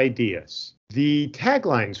 AIDS. The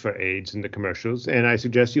taglines for AIDS in the commercials, and I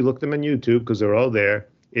suggest you look them on YouTube because they're all there,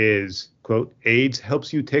 is, quote, AIDS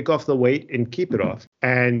helps you take off the weight and keep it off.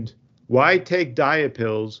 And why take diet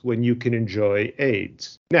pills when you can enjoy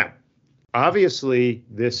AIDS? Now, obviously,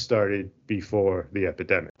 this started before the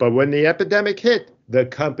epidemic. But when the epidemic hit, the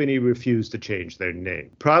company refused to change their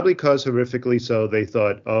name. Probably because horrifically so, they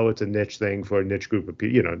thought, oh, it's a niche thing for a niche group of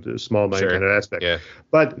people, the small mind kind of aspect. Yeah.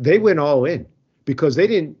 But they went all in because they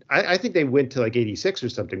didn't, I think they went to like 86 or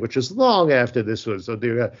something, which is long after this was.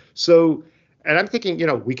 And I'm thinking,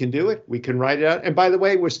 we can do it. We can write it out. And by the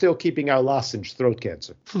way, we're still keeping our lozenge throat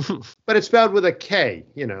cancer. But it's spelled with a K,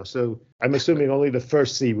 so I'm assuming only the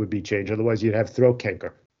first C would be changed. Otherwise, you'd have throat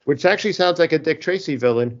canker, which actually sounds like a Dick Tracy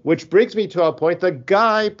villain, which brings me to our point. The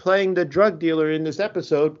guy playing the drug dealer in this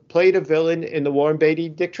episode played a villain in the Warren Beatty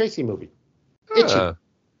Dick Tracy movie. Itchy,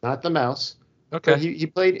 not the mouse. Okay. But he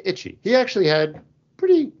played Itchy. He actually had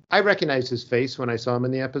I recognized his face when I saw him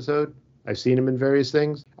in the episode. I've seen him in various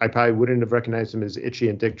things. I probably wouldn't have recognized him as Itchy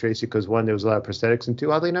and Dick Tracy because, one, there was a lot of prosthetics, and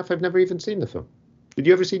two, oddly enough, I've never even seen the film. Did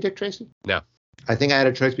you ever see Dick Tracy? No. I think I had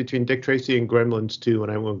a choice between Dick Tracy and Gremlins 2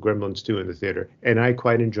 when I went Gremlins 2 in the theater, and I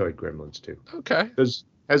quite enjoyed Gremlins 2. Okay. Because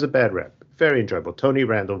it has a bad rep. Very enjoyable. Tony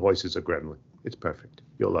Randall voices a gremlin. It's perfect.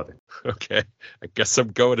 You'll love it. Okay. I guess I'm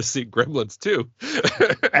going to see Gremlins 2.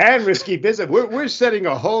 And Risky Business. We're setting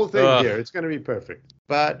a whole thing here. It's going to be perfect.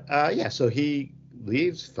 But, so he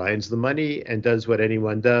leaves, finds the money, and does what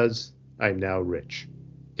anyone does. I'm now rich.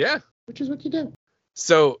 Yeah. Which is what you do.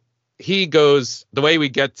 So he goes, the way we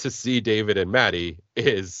get to see David and Maddie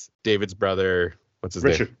is David's brother, what's his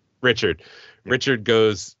name? Richard. Yeah. Richard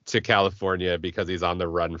goes to California because he's on the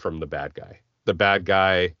run from the bad guy. The bad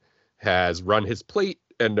has run his plate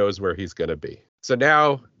and knows where he's going to be. So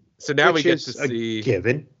now we get to see.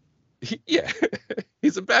 Given.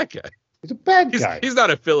 He's a bad guy. He's a bad guy. He's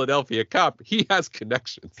not a Philadelphia cop. He has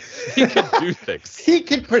connections. He can do things. He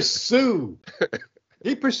can pursue.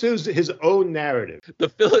 He pursues his own narrative. The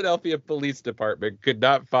Philadelphia Police Department could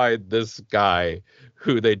not find this guy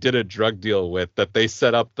who they did a drug deal with that they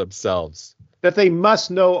set up themselves. That they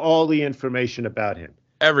must know all the information about him.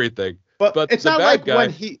 Everything. But it's not like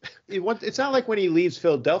it's not like when he leaves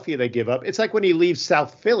Philadelphia they give up. It's like when he leaves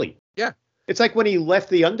South Philly. Yeah. It's like when he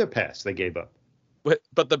left the underpass they gave up.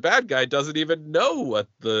 But the bad guy doesn't even know what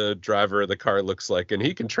the driver of the car looks like, and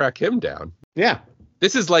he can track him down. Yeah.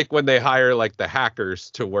 This is like when they hire like the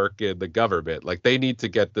hackers to work in the government. Like they need to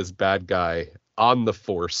get this bad guy on the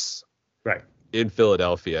force in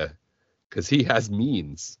Philadelphia because he has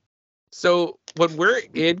means. So when we're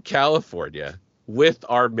in California with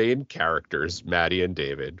our main characters, Maddie and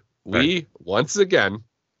David, we once again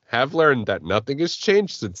have learned that nothing has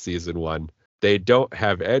changed since season 1. They don't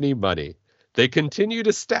have any money. They continue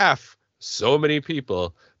to staff so many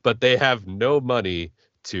people, but they have no money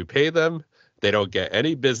to pay them. They don't get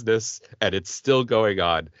any business, and it's still going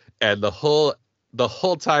on. And the whole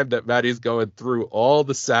time that Maddie's going through all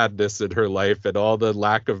the sadness in her life and all the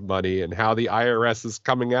lack of money and how the IRS is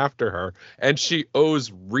coming after her, and she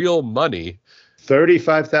owes real money.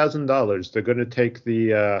 $35,000. They're going to take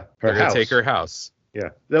her house. Take her house. Yeah.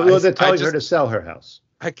 They're telling her to sell her house.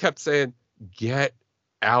 I kept saying, get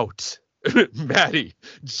out, Maddie.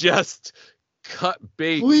 Just cut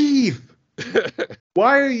bait. Leave.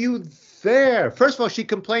 Why are you there? First of all, she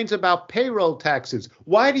complains about payroll taxes.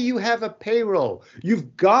 Why do you have a payroll?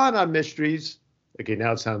 You've gone on Mysteries. Okay,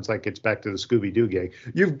 now it sounds like it's back to the Scooby-Doo gang.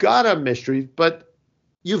 You've gone on Mysteries, but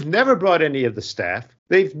you've never brought any of the staff.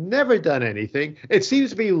 They've never done anything. It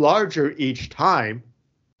seems to be larger each time.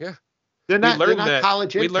 Yeah. They're not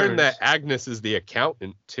college interns. We learned that Agnes is the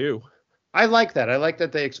accountant, too. I like that. I like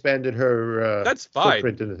that they expanded her That's fine,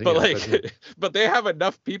 footprint in the thing. But but they have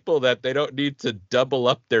enough people that they don't need to double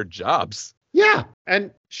up their jobs. Yeah,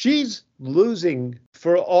 and she's losing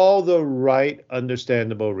for all the right,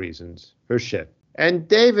 understandable reasons. Her shit. And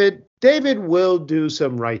David will do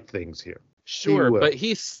some right things here. Sure, but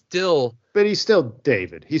he's still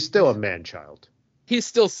David. He's still a man-child. He's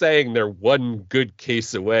still saying they're one good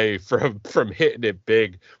case away from hitting it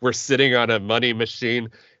big. We're sitting on a money machine.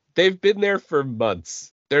 They've been there for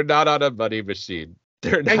months. They're not on a money machine.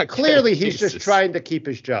 They're not. And clearly he's just trying to keep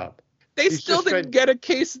his job. He's still didn't get a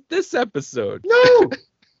case this episode. No,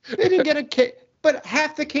 they didn't get a case. But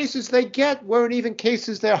half the cases they get weren't even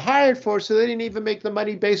cases they're hired for, so they didn't even make the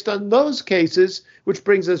money based on those cases, which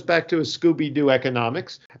brings us back to a Scooby-Doo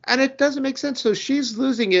economics. And it doesn't make sense. So she's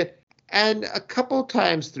losing it. And a couple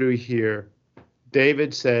times through here,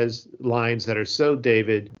 David says lines that are so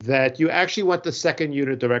David that you actually want the second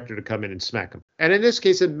unit director to come in and smack him. And in this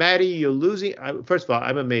case, Maddie, you're losing. First of all,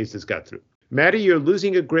 I'm amazed this got through. Maddie, you're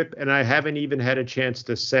losing a grip, and I haven't even had a chance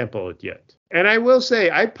to sample it yet. And I will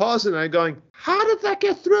say, I paused and I'm going, how did that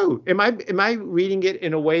get through? Am I reading it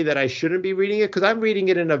in a way that I shouldn't be reading it? Because I'm reading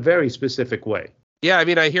it in a very specific way. Yeah, I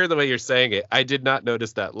mean, I hear the way you're saying it. I did not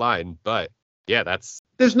notice that line, but yeah,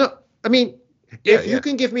 if you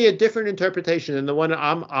can give me a different interpretation than the one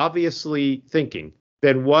I'm obviously thinking,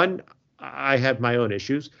 then one, I have my own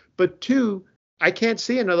issues, but two, I can't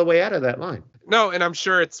see another way out of that line. No, and I'm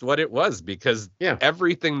sure it's what it was, because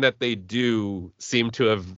everything that they do seemed to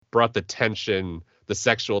have brought the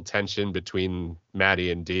sexual tension between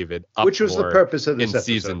Maddie and David up, which was the purpose of this in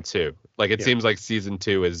season 2. Like it seems like season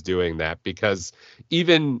 2 is doing that, because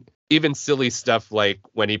even silly stuff like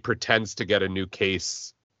when he pretends to get a new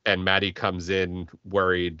case and Maddie comes in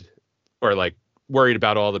worried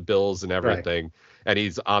about all the bills and everything. Right. And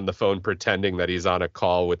he's on the phone pretending that he's on a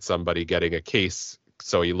call with somebody getting a case,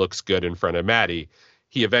 so he looks good in front of Maddie.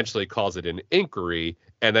 He eventually calls it an inquiry,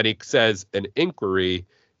 and then he says an inquiry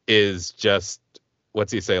is just,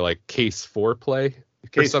 what's he say, like case foreplay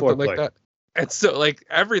or something like that. And so like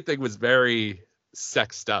everything was very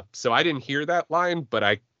sexed up. So I didn't hear that line, but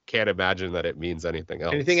I can't imagine that it means anything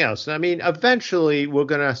else. I mean, eventually we're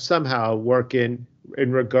going to somehow work in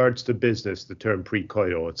regards to business, the term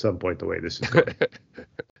precoital at some point, the way this is going.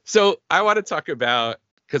 So I want to talk about,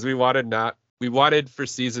 because we wanted for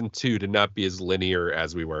season 2 to not be as linear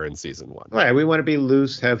as we were in season 1. Right. We want to be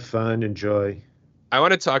loose, have fun, enjoy. I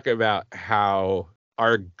want to talk about how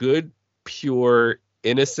our good, pure,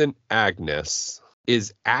 innocent Agnes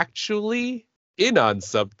is actually in on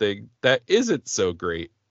something that isn't so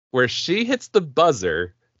great, where she hits the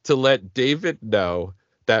buzzer to let David know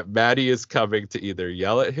that Maddie is coming to either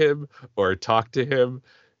yell at him or talk to him.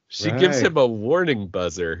 She gives him a warning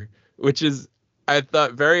buzzer, which is, I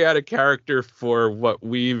thought, very out of character for what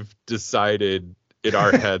we've decided in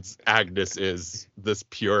our heads Agnes is, this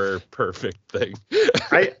pure, perfect thing.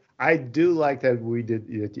 I do like that we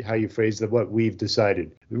did how you phrased it, what we've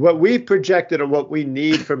decided. What we've projected or what we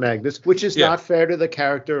need from Agnes, which is not fair to the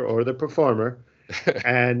character or the performer.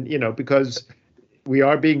 And, because we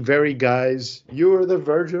are being very guys, you are the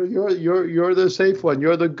virgin, you're the safe one,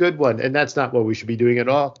 you're the good one. And that's not what we should be doing at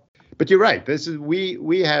all. But you're right. This is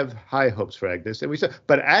we have high hopes for Agnes, and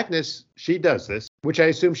but Agnes, she does this, which I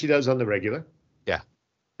assume she does on the regular. Yeah,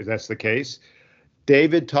 if that's the case.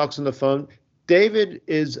 David talks on the phone. David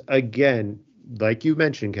is, again, like you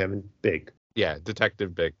mentioned, Kevin, Big. Yeah,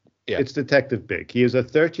 Detective Big. Yeah, it's Detective Big. He is a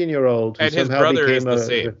 13-year-old who and his brother is the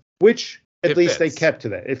same. Which at least they kept to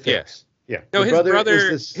that. It fits. Yeah. No,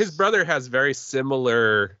 his brother has very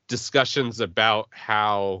similar discussions about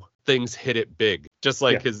how things hit it big, just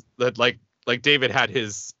like like David had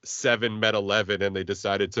his 7 met 11 and they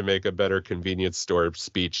decided to make a better convenience store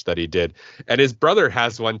speech that he did, and his brother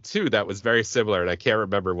has one too that was very similar, and I can't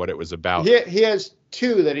remember what it was about. He has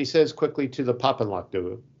two that he says quickly to the Pop and Lock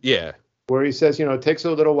duo. Yeah. Where he says, it takes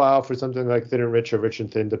a little while for something like Thin and Rich or Rich and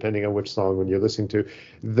Thin, depending on which song when you're listening to.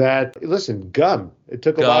 Listen, Gum. It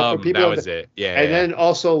took a while for people. That was it. Yeah. And then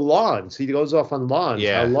also Lawns. He goes off on Lawns.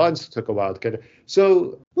 Yeah. Lawns took a while to get it.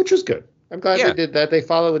 So, which was good. I'm glad they did that. They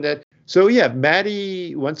follow in that. So, yeah,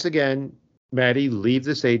 Maddie, once again, leave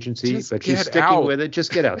this agency, but she's sticking with it.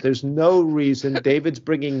 Just get out. There's no reason. David's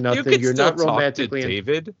bringing nothing. You're not romantically.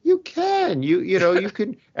 David. You can. You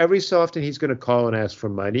can. Every so often he's going to call and ask for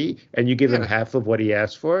money, and you give him half of what he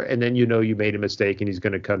asked for, and then you made a mistake, and he's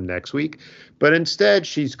going to come next week. But instead,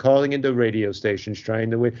 she's calling into radio stations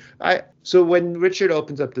trying to win. So when Richard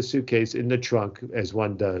opens up the suitcase in the trunk, as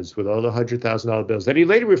one does, with all the $100,000 bills that he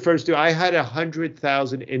later refers to, I had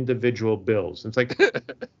 100,000 individual bills. It's like,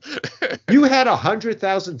 you had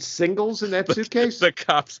 100,000 singles in that suitcase? The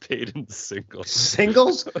cops paid in singles.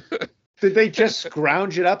 Singles? Did they just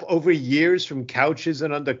scrounge it up over years from couches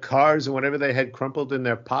and under cars and whatever they had crumpled in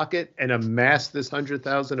their pocket and amass this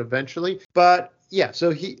 100,000 eventually? But yeah,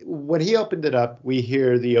 so when he opened it up, we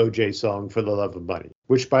hear the OJ song For the Love of Money,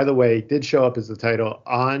 which, by the way, did show up as the title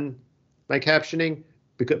on my captioning.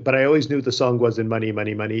 But I always knew the song wasn't Money,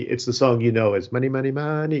 Money, Money. It's the song as Money, Money,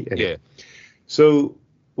 Money. Anyway. Yeah. So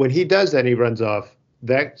when he does that, he runs off.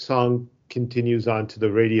 That song continues on to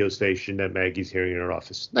the radio station that Maggie's hearing in her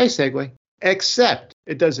office. Nice segue. Except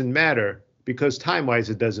it doesn't matter because time-wise,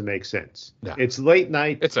 it doesn't make sense. No. It's late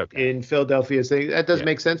night in Philadelphia. So that doesn't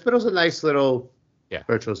make sense, but it was a nice little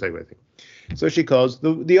virtual segue thing. So she calls.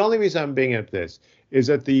 The only reason I'm bringing up this is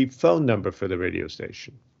that the phone number for the radio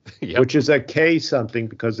station, which is a K something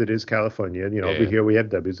because it is California. Over here we have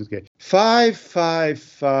W's. It's K.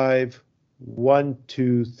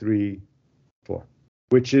 555-1234,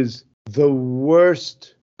 which is the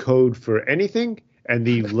worst code for anything and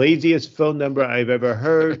the laziest phone number I've ever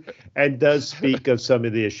heard, and does speak of some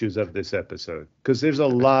of the issues of this episode. Because there's a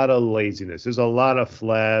lot of laziness. There's a lot of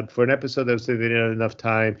flab. For an episode that was they didn't have enough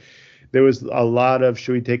time, there was a lot of,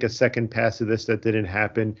 should we take a second pass of this? That didn't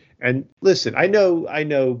happen. And listen, I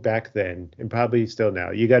know back then, and probably still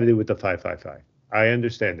now, you got to do with the 555. I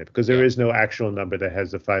understand it because there is no actual number that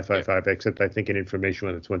has the 555, except I think in information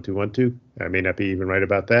when it's 1212. I may not be even right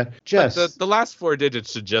about that. Just the last four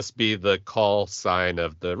digits should just be the call sign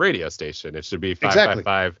of the radio station. It should be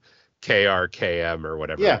 555 KRKM or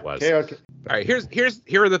whatever it was. KRK. All right,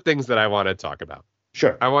 here are the things that I want to talk about.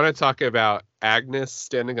 Sure. I want to talk about Agnes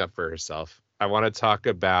standing up for herself. I want to talk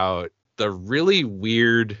about the really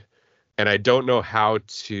weird, and I don't know how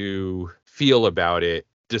to feel about it,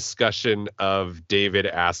 discussion of David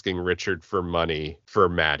asking Richard for money for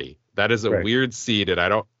Maddie. That is a weird seed, and I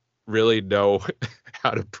don't really know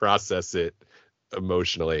how to process it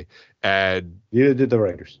emotionally. And neither did the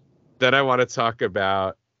writers. Then I want to talk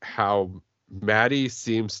about how Maddie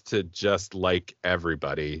seems to just like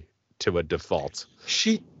everybody to a default.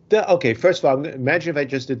 Okay, first of all, imagine if I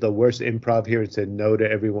just did the worst improv here and said no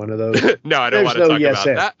to every one of those. No, I don't want to talk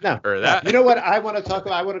about that or that. You know what I want to talk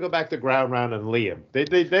about? I want to go back to Ground Round and Liam.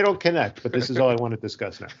 They don't connect, but this is all I want to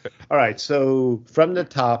discuss now. All right, so from the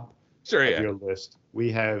top of your list,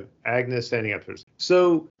 we have Agnes standing up first.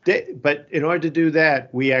 So, but in order to do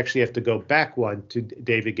that, we actually have to go back one to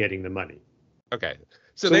David getting the money. Okay,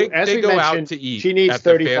 so they go out to eat. She needs at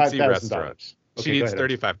the fancy restaurant. Okay, she needs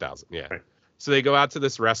 $35,000. Yeah. Right. So they go out to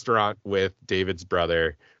this restaurant with David's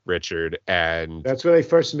brother, Richard, and that's where they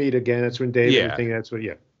first meet again. That's when David,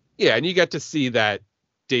 Yeah, and you get to see that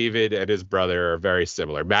David and his brother are very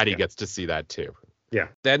similar. Maddie gets to see that too. Yeah.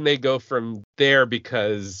 Then they go from there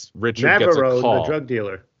because Richard gets a call. The drug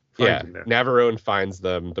dealer. Navarone finds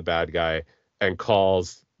them, the bad guy, and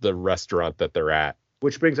calls the restaurant that they're at.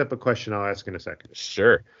 Which brings up a question I'll ask in a second.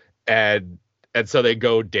 Sure. And so they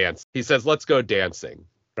go dance. He says, let's go dancing.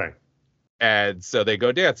 Right. And so they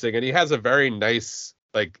go dancing, and he has a very nice,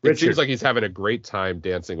 Richard. It seems like he's having a great time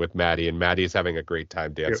dancing with Maddie, and Maddie's having a great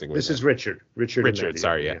time dancing with him. This is Richard. Richard,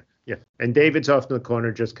 sorry, yeah. And David's off in the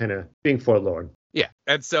corner just kind of being forlorn. Yeah.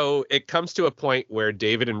 And so it comes to a point where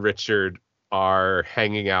David and Richard are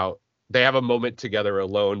hanging out. They have a moment together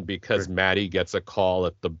alone because Maddie gets a call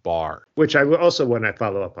at the bar. Which I also want to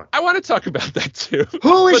follow up on. I want to talk about that, too.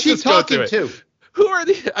 Who is she talking to? Who are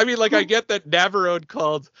the... I mean, I get that Navarone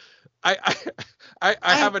called... I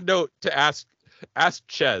have a note to ask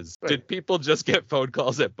Ches. Right. Did people just get phone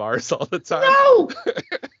calls at bars all the time? No!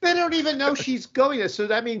 They don't even know she's going there. So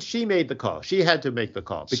that means she made the call. She had to make the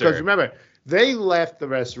call. Because remember, they left the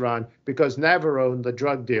restaurant because Navarone, the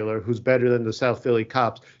drug dealer, who's better than the South Philly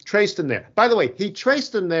cops, traced them there. By the way, he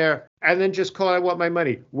traced them there and then just call, I want my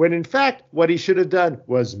money. When in fact, what he should have done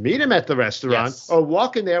was meet him at the restaurant or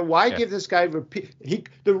walk in there. Why give this guy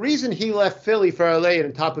the reason he left Philly for LA, and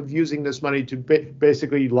on top of using this money to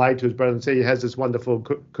basically lie to his brother and say he has this wonderful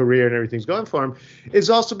career and everything's going for him, is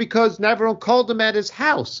also because Navarone called him at his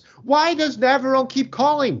house. Why does Navarone keep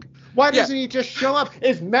calling? Why doesn't he just show up?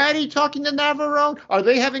 Is Maddie talking to Navarone? Are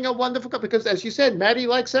they having a wonderful because, as you said, Maddie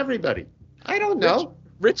likes everybody. I don't know.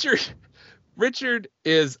 Richard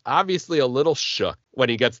is obviously a little shook when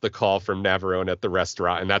he gets the call from Navarone at the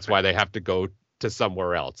restaurant, and that's why they have to go to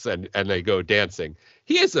somewhere else and they go dancing.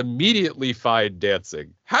 He is immediately fine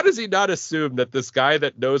dancing. How does he not assume that this guy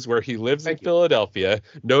that knows where he lives in Philadelphia,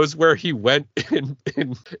 knows where he went in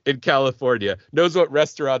California, knows what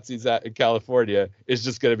restaurants he's at in California, is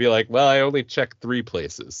just going to be like, well, I only checked 3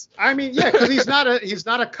 places. I mean, yeah, because he's not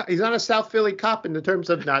a South Philly cop in the terms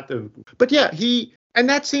of but yeah, and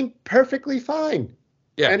that seemed perfectly fine.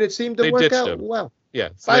 Yeah, and it seemed to work out well. Yeah.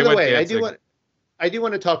 So by the way, dancing. I do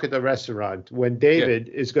want to talk at the restaurant when David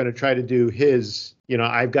is going to try to do his,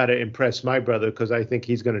 I've got to impress my brother because I think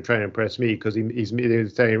he's going to try and impress me because he's in an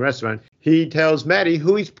Italian restaurant. He tells Maddie,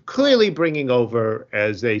 who he's clearly bringing over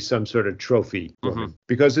as some sort of trophy woman,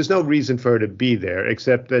 because there's no reason for her to be there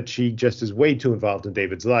except that she just is way too involved in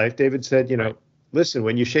David's life. David said, listen,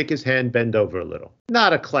 when you shake his hand, bend over a little.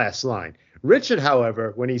 Not a class line. Richard,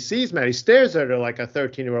 however, when he sees Maddie, stares at her like a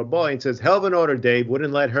 13-year-old boy and says, hell of an order, Dave.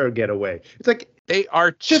 Wouldn't let her get away. It's like, they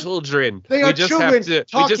are children. They are children.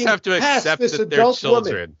 We just have to accept that they're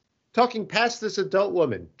children. Woman, talking past this adult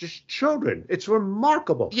woman. Just children. It's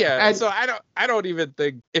remarkable. Yeah. And so I don't even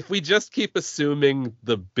think, if we just keep assuming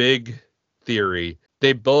the big theory,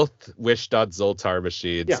 they both wished on Zoltar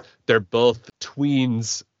machines. Yeah. They're both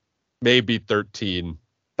tweens, maybe 13,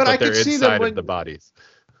 but they're inside of the bodies.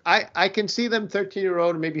 I can see them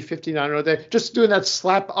 13-year-old or maybe 15-year-old. They're just doing that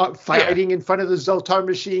slap fighting in front of the Zoltar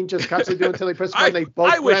machine, just constantly doing until they press button. They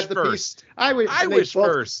both grab the piece. I wish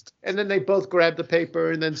first. And then they both grab the paper,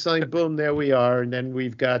 and then suddenly, boom, there we are. And then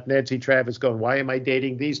we've got Nancy Travis going, why am I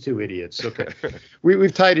dating these 2 idiots? Okay.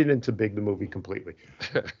 We've tied it into Big the movie completely.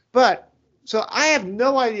 But so I have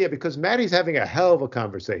no idea because Maddie's having a hell of a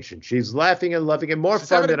conversation. She's laughing and loving and more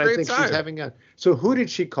fun than I think she's having. So who did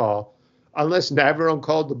she call? Unless Navarone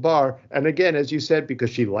called the bar. And again, as you said, because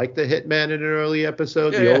she liked the hitman in an early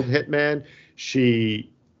episode, old hitman,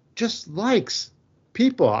 she just likes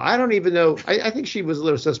people. I don't even know. I think she was a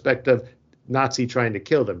little suspect of Nazi trying to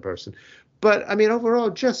kill them person. But, I mean,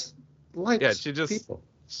 overall, just likes people.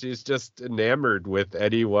 She's just enamored with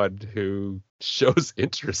anyone who shows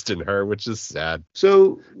interest in her, which is sad.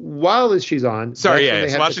 So while she's on,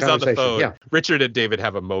 while she's on the phone, Richard and David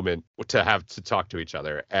have a moment to talk to each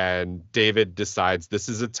other, and David decides this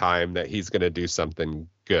is a time that he's going to do something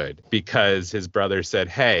good because his brother said,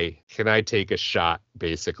 "Hey, can I take a shot?"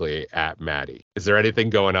 Basically at Maddie. Is there anything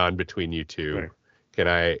going on between you two?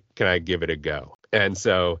 Right. Can I give it a go? And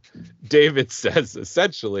so David says,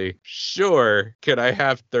 essentially, sure, can I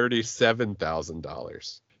have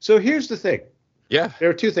 $37,000? So here's the thing. Yeah. There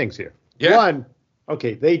are 2 things here. Yeah. One,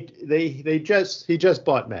 okay, he just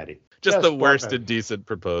bought Maddie. Just the worst indecent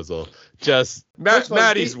proposal. Just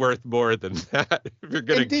Maddie's worth more than that if you're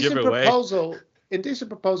going to give it away. Indecent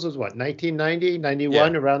proposal is what, 1990,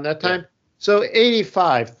 91, around that time? Yeah. So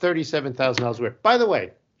 $37,000 worth. By the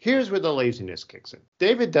way, here's where the laziness kicks in.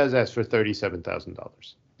 David does ask for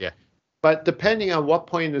 $37,000. Yeah. But depending on what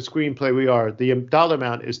point in the screenplay we are, the dollar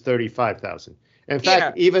amount is $35,000. In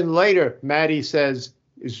fact, even later, Maddie says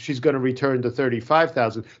she's going to return the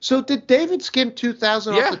 $35,000. So did David skim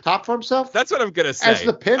 $2,000 off the top for himself? That's what I'm going to say. As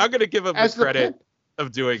the pimp? I'm going to give him the credit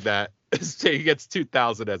of doing that. He gets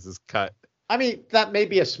 $2,000 as his cut. I mean, that may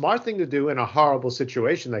be a smart thing to do in a horrible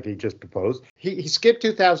situation like he just proposed. He skipped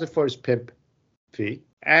 $2,000 for his pimp fee.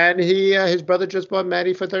 And his brother just bought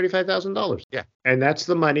Maddie for $35,000. Yeah. And that's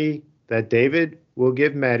the money that David will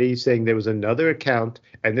give Maddie, saying there was another account.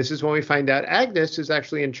 And this is when we find out Agnes is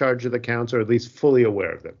actually in charge of the accounts, or at least fully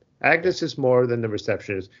aware of them. Agnes is more than the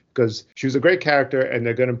receptionist because she was a great character and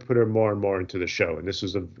they're going to put her more and more into the show. And this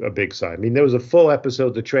was a big sign. I mean, there was a full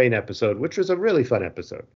episode, the train episode, which was a really fun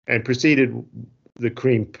episode and preceded the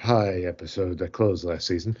cream pie episode that closed last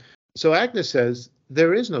season. So Agnes says,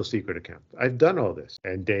 there is no secret account. I've done all this.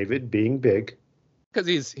 And David, being big. Because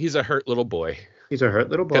he's a hurt little boy. He's a hurt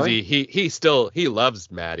little boy. Because he loves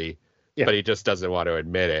Maddie, but he just doesn't want to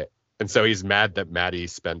admit it. And so he's mad that Maddie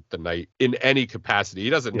spent the night in any capacity. He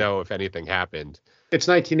doesn't know if anything happened. It's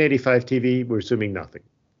 1985 TV. We're assuming nothing.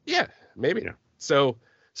 Yeah, maybe. Yeah. So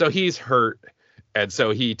he's hurt. And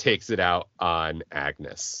so he takes it out on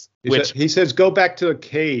Agnes. He says, go back to a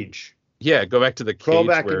cage. Yeah, go back to the Crawl cage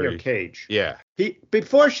back in where your cage. Yeah.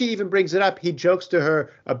 Before she even brings it up, he jokes to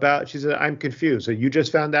her about, she said, I'm confused. So you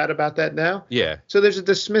just found out about that now? Yeah. So there's a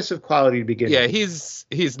dismissive quality to begin Yeah, with.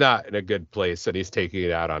 he's not in a good place, and he's taking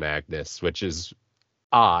it out on Agnes, which is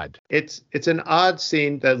odd. It's an odd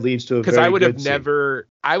scene that leads to a Because very I would good have scene. never,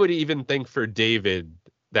 I would even think for David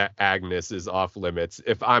that Agnes is off limits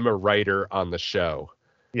if I'm a writer on the show.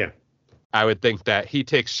 Yeah. I would think that he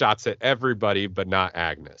takes shots at everybody, but not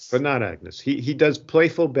Agnes. But not Agnes. He does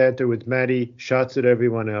playful banter with Maddie, shots at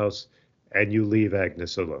everyone else, and you leave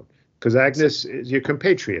Agnes alone. Because Agnes is your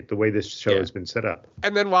compatriot, the way this show has been set up.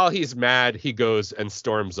 And then while he's mad, he goes and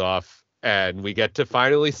storms off, and we get to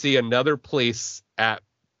finally see another place at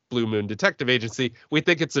Blue Moon Detective Agency. We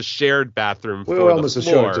think it's a shared bathroom for the floor. We're almost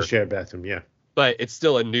assured it's a shared bathroom, yeah. But it's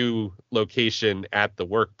still a new location at the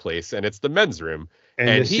workplace, and it's the men's room.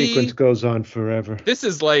 And the sequence goes on forever. This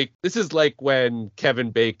is like when Kevin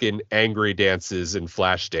Bacon angry dances in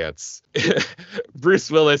Flashdance. Bruce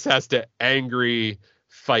Willis has to angry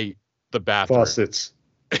fight the bathroom. Faucets.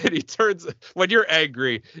 And he turns, when you're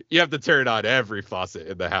angry, you have to turn on every faucet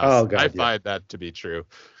in the house. Oh, God, I find that to be true.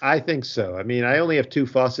 I think so. I mean, I only have 2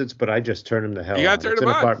 faucets, but I just turn them to hell. You got to turn them on.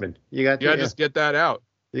 It's an apartment. You got to just get that out.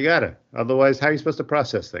 You gotta. Otherwise, how are you supposed to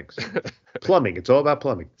process things? Plumbing. It's all about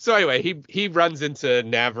plumbing. So anyway, he runs into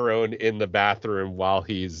Navarone in the bathroom while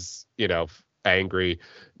he's, angry.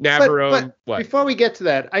 Navarone, what? Before we get to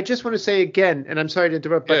that, I just want to say again, and I'm sorry to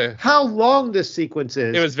interrupt, but how long this sequence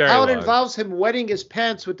is. It was very how long. It involves him wetting his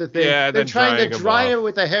pants with the thing. Yeah, then trying to dry him it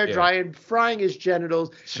with a hairdryer and frying his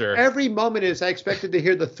genitals. Sure. Every moment is I expected to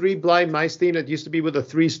hear the Three Blind Mice theme that used to be with the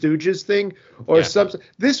Three Stooges thing or something.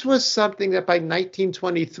 This was something that by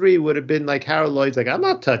 1923 would have been like Harold Lloyd's like, I'm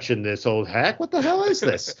not touching this old hack. What the hell is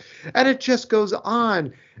this? And it just goes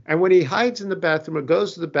on. And when he hides in the bathroom or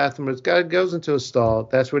goes to the bathroom or goes into a stall,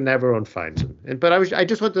 that's where Navarone finds him. But I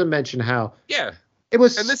just wanted to mention how it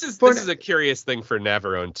was. And this is a curious thing for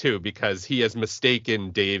Navarone too, because he has mistaken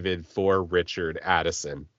David for Richard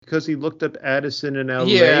Addison. Because he looked up Addison in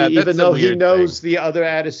L.A., even though he knows the other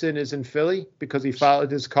Addison is in Philly because he followed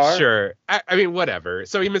his car. Sure. I mean, whatever.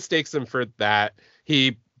 So he mistakes him for that.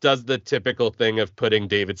 He does the typical thing of putting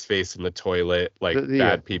David's face in the toilet like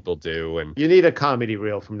bad people do. And you need a comedy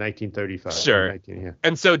reel from 1935. Sure.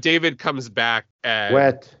 And so David comes back and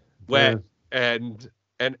wet and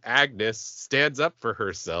Agnes stands up for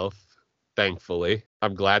herself. Thankfully,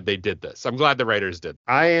 I'm glad they did this. I'm glad the writers did.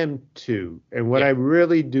 I am too. And what I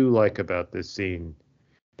really do like about this scene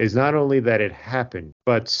is not only that it happened,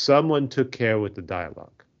 but someone took care with the dialogue.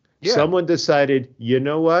 Yeah. Someone decided, you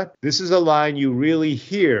know what? This is a line you really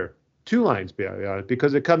hear. 2 lines,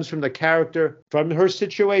 because it comes from the character, from her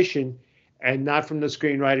situation, and not from the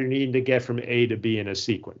screenwriter needing to get from A to B in a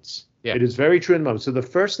sequence. Yeah. It is very true in the moment. So the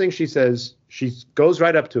first thing she says, she goes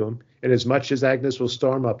right up to him, and as much as Agnes will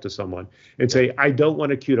storm up to someone and say, I don't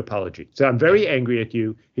want a cute apology. So I'm very angry at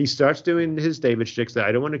you. He starts doing his David shtick that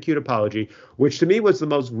I don't want a cute apology, which to me was the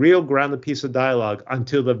most real grounded piece of dialogue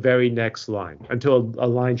until the very next line, until a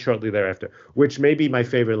line shortly thereafter, which may be my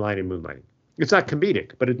favorite line in Moonlighting. It's not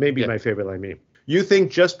comedic, but it may be my favorite line. Me. You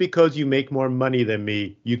think just because you make more money than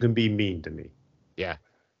me, you can be mean to me. Yeah.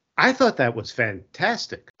 I thought that was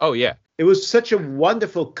fantastic. Oh, yeah. It was such a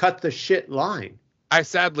wonderful cut the shit line. I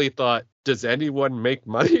sadly thought, does anyone make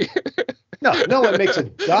money? No one makes a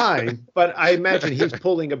dime, but I imagine he's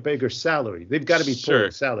pulling a bigger salary. They've got to be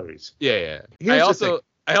pulling salaries. Yeah. I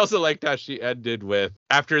also liked how she ended with,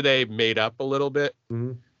 after they made up a little bit,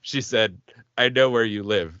 she said, I know where you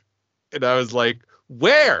live. And I was like,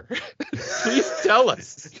 where? Please tell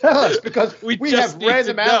us. Tell us, because we have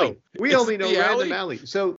Random Alley. We only know Random Alley.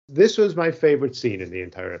 So this was my favorite scene in the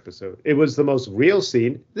entire episode. It was the most real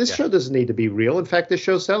scene. This show doesn't need to be real. In fact, this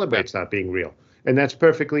show celebrates not being real. And that's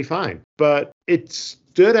perfectly fine. But it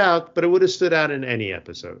stood out, but it would have stood out in any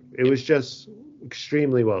episode. It was just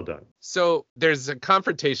extremely well done. So there's a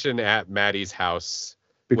confrontation at Maddie's house.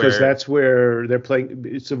 Because that's where they're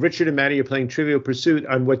playing. So Richard and Maddie are playing Trivial Pursuit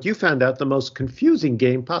on what you found out the most confusing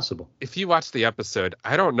game possible. If you watch the episode,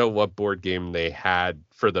 I don't know what board game they had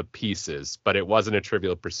for the pieces, but it wasn't a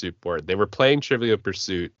Trivial Pursuit board. They were playing Trivial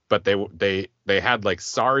Pursuit, but they had like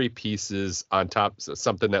sorry pieces on top, so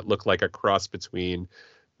something that looked like a cross between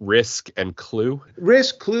Risk and Clue.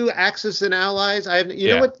 Risk, Clue, Axis, and Allies. You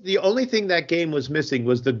know what? The only thing that game was missing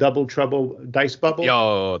was the Double Trouble dice bubble.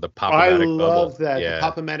 Yo, the Pop-O-Matic bubble. I love that. Yeah. The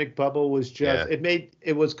Pop-O-Matic bubble was just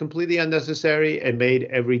it was completely unnecessary and made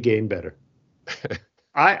every game better.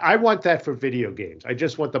 I want that for video games. I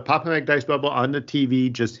just want the Pop and Mag Dice Bubble on the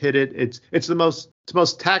TV. Just hit it. It's the most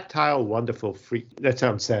tactile, wonderful free. That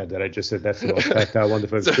sounds sad that I just said that's the most tactile,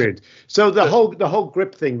 wonderful experience. So the whole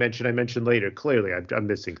grip thing I mentioned later. Clearly, I'm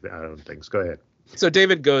missing things. Go ahead. So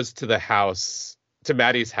David goes to the house, to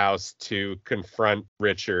Maddie's house, to confront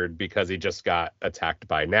Richard because he just got attacked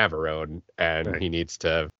by Navarone, and Right. he needs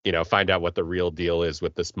to, find out what the real deal is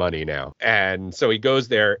with this money now. And so he goes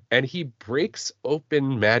there and he breaks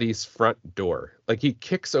open Maddie's front door. Like, he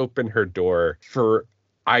kicks open her door for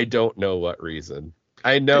I don't know what reason.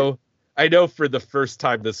 I know for the first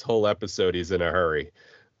time this whole episode he's in a hurry.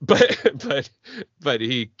 But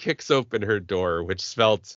he kicks open her door, which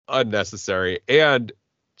felt unnecessary and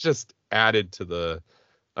just added to the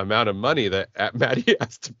amount of money that Maddie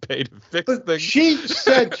has to pay to fix things. She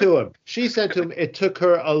said to him, it took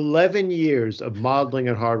her 11 years of modeling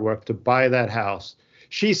and hard work to buy that house.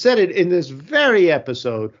 She said it in this very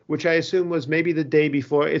episode, which I assume was maybe the day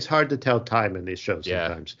before. It's hard to tell time in these shows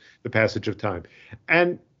sometimes, the passage of time.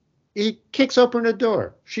 And he kicks open a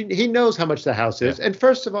door. He knows how much the house is. Yeah. And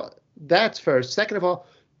first of all, that's first. Second of all,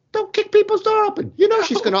 don't kick people's door open. You know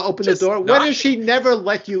she's going to open the door. When has she never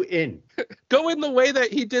let you in? Go in the way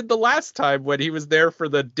that he did the last time when he was there for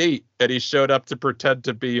the date and he showed up to pretend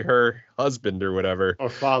to be her husband or whatever. Or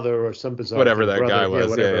father or some bizarre whatever that brother, guy was. Yeah,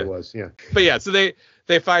 whatever it was, yeah. But yeah, so they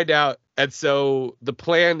find out. And so the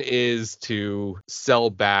plan is to sell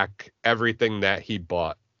back everything that he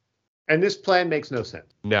bought. And this plan makes no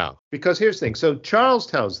sense. No. Because here's the thing. So Richard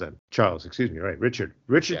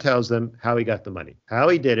tells them how he got the money, how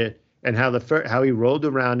he did it, and how he rolled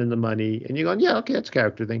around in the money. And you're going, yeah, okay, that's a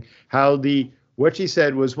character thing. What she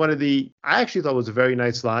said was one of the, I actually thought was a very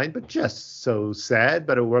nice line, but just so sad,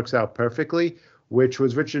 but it works out perfectly, which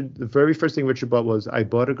was the very first thing Richard bought was, I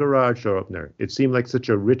bought a garage door opener. It seemed like such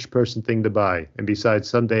a rich person thing to buy. And besides,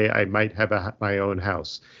 someday I might have my own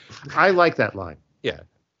house. I like that line. Yeah.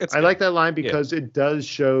 I like that line because it does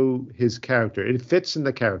show his character. It fits in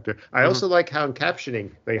the character. I also like how in captioning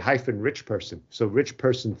they hyphen rich person. So rich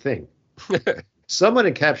person thing. Someone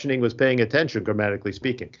in captioning was paying attention, grammatically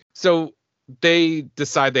speaking. So they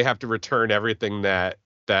decide they have to return everything that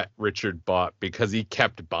Richard bought because he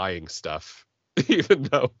kept buying stuff, even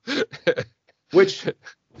though. Out of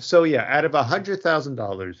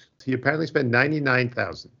 $100,000, he apparently spent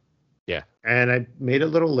 $99,000. Yeah. And I made a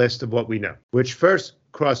little list of what we know. Which first,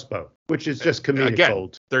 crossbow, which is just comedic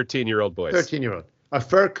gold. 13-year-old boys. 13-year-old. A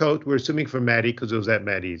fur coat, we're assuming for Maddie, because it was at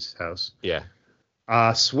Maddie's house. Yeah.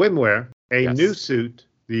 Swimwear, a new suit,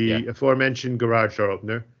 the aforementioned garage door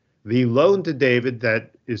opener, the loan to David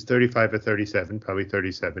that is 35 or 37, probably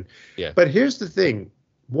 37. Yeah. But here's the thing.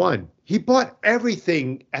 One, he bought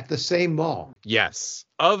everything at the same mall. Yes.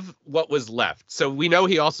 Of what was left. So we know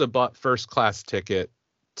he also bought first class ticket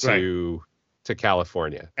to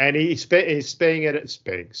California. And he's staying at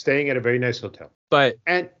a very nice hotel.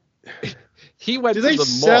 And he went to the mall. Do they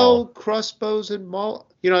sell crossbows in mall?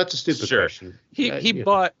 That's a stupid question. He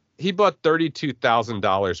bought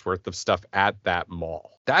 $32,000 worth of stuff at that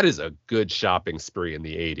mall. That is a good shopping spree in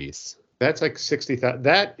the 80s. That's like 60,000.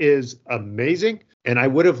 That is amazing. And I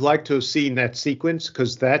would have liked to have seen that sequence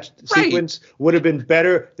because that sequence would have been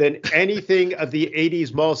better than anything of the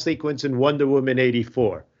 80s mall sequence in Wonder Woman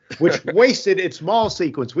 84, which wasted its mall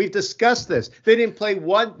sequence. We've discussed this. They don't play an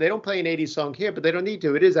 80s song here, but they don't need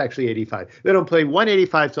to. It is actually 85. They don't play one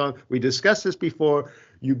 85 song. We discussed this before.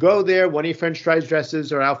 You go there, one of your friends tries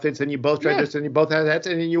dresses or outfits, and you both try dresses, and you both have hats,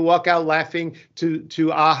 and then you walk out laughing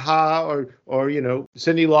to Aha or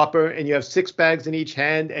Cyndi Lauper, and you have 6 bags in each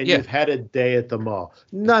hand, and you've had a day at the mall.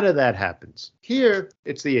 None of that happens. Here,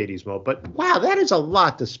 it's the 80s mall, but wow, that is a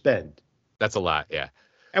lot to spend. That's a lot, yeah.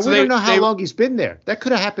 And we don't know how long he's been there. That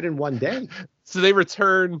could have happened in one day. So they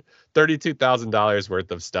 $32,000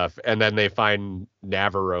 worth of stuff, and then they find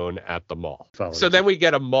Navarone at the mall. Then we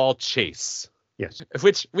get a mall chase. Yes.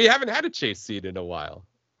 Which we haven't had a chase scene in a while.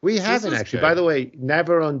 We haven't actually. Good. By the way,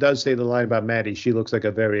 Navarone does say the line about Maddie. She looks like a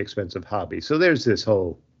very expensive hobby. So there's this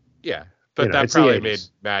whole. Yeah. But that probably made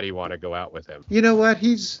Maddie want to go out with him. You know what?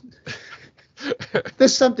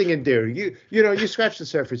 There's something endearing. You scratch the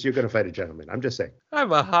surface, you're going to fight a gentleman. I'm just saying.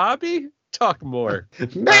 I'm a hobby? Talk more.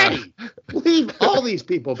 Maddie! Leave all these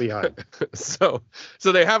people behind. So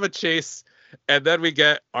they have a chase, and then we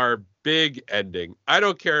get our big ending. I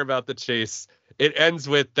don't care about the chase. It ends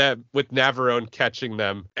with Navarone catching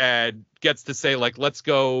them and gets to say, like, let's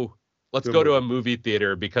go to a movie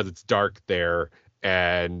theater because it's dark there,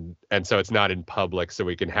 and so it's not in public, so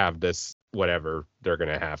we can have this whatever they're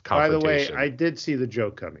gonna have confrontation. By the way, I did see the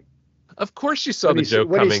joke coming. Of course you saw when the he, joke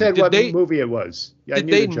when coming. he said what movie it was. Yeah, I Did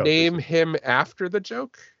knew they the joke name was. him after the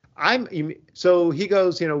joke? So he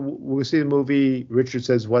goes, we'll see the movie. Richard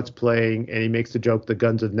says what's playing, and he makes the joke, "The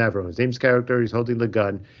Guns of Never." His name's character. He's holding the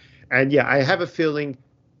gun, and yeah, I have a feeling,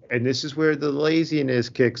 and this is where the laziness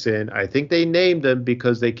kicks in. I think they named them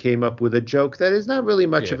because they came up with a joke that is not really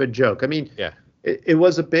much of a joke. I mean, Yeah. it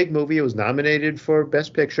was a big movie. It was nominated for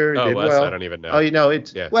Best Picture. It Oh, did Wes, well. I don't even know. Oh,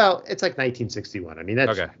 it's Yeah. well, it's like 1961. I mean,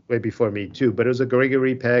 that's Okay. way before me too. But it was a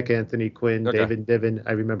Gregory Peck, Anthony Quinn, Okay. David Niven.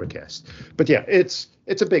 I remember cast. But yeah, it's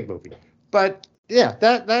a big movie. But yeah,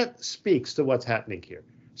 that speaks to what's happening here.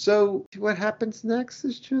 So what happens next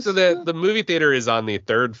is just So the movie theater is on the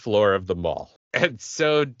third floor of the mall. And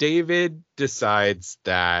so David decides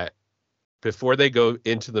that before they go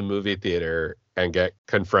into the movie theater and get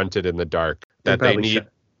confronted in the dark, that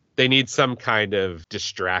they need some kind of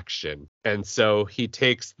distraction. And so he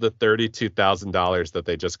takes the $32,000 that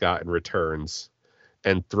they just got in returns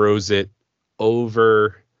and throws it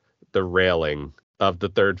over the railing of the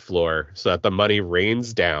third floor so that the money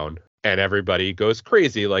rains down and everybody goes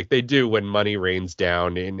crazy like they do when money rains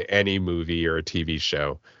down in any movie or a TV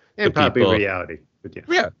show. and probably reality. But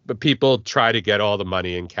Yeah, but people try to get all the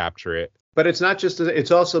money and capture it. But it's not just,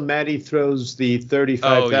 it's also Maddie throws the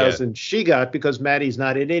 35,000 she got because Maddie's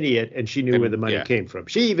not an idiot and she knew where the money came from.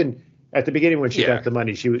 She even, at the beginning when she got the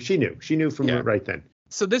money, she knew from right then.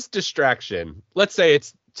 So this distraction, let's say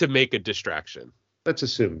it's to make a distraction. Let's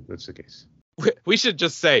assume that's the case. We should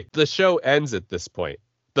just say the show ends at this point.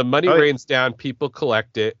 The money rains down, people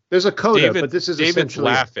collect it. There's a coda, but this is David's essentially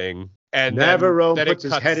laughing. And Navarone puts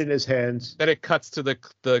his head in his hands. Then it cuts to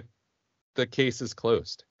the case is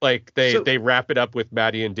closed. Like they wrap it up with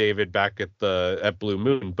Maddie and David back at Blue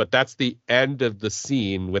Moon, but that's the end of the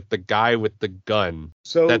scene with the guy with the gun.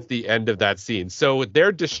 So that's the end of that scene. So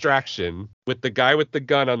their distraction with the guy with the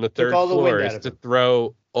gun on the third floor is to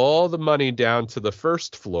throw all the money down to the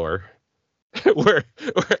first floor. where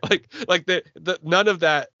like the none of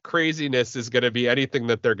that craziness is going to be anything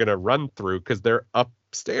that they're going to run through because they're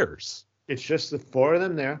upstairs. It's just the four of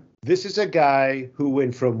them there. This is a guy who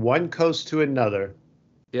went from one coast to another,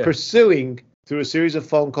 pursuing through a series of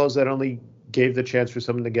phone calls that only gave the chance for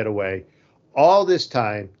someone to get away. All this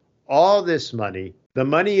time, all this money, the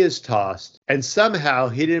money is tossed, and somehow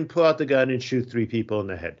he didn't pull out the gun and shoot three people in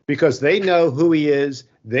the head because they know who he is.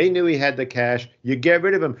 They knew he had the cash. You get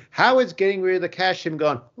rid of him. How is getting rid of the cash him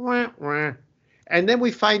going, wah, wah. And then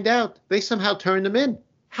we find out they somehow turned him in.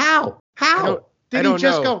 How? Did he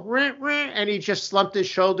just go, rah, rah, and he just slumped his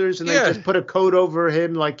shoulders and they just put a coat over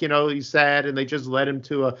him like, he's sad and they just led him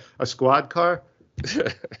to a squad car?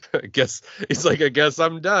 I guess he's like, I guess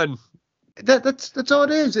I'm done. That's all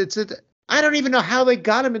it is. I don't even know how they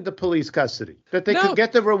got him into police custody. That they could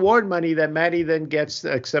get the reward money that Maddie then gets,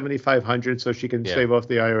 like $7,500, so she can save off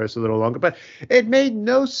the IRS a little longer. But it made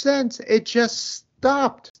no sense. It just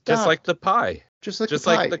stopped. Just like the pie. Just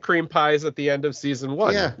like the cream pies at the end of season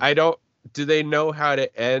 1. Yeah. Do they know how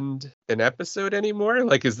to end an episode anymore?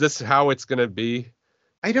 Like, is this how it's going to be?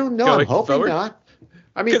 I don't know. I'm hoping not.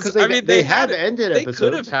 I mean, because they have ended episodes. They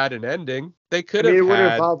could have had an ending. They could have. It would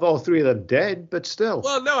have involved all three of them dead, but still.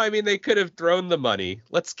 Well, no, I mean, they could have thrown the money.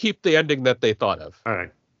 Let's keep the ending that they thought of. All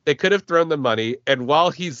right. They could have thrown the money, and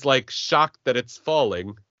while he's like shocked that it's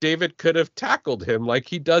falling, David could have tackled him like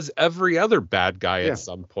he does every other bad guy at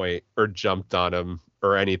some point, or jumped on him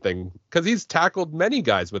or anything, because he's tackled many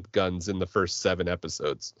guys with guns in the first 7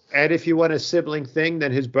 episodes. And if you want a sibling thing,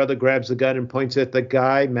 then his brother grabs the gun and points at the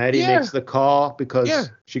guy. Maddie makes the call because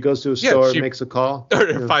she goes to a store and makes a call.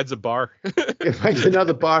 Or finds a bar. Finds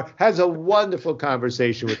another bar, has a wonderful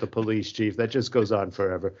conversation with the police chief. That just goes on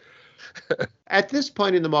forever. At this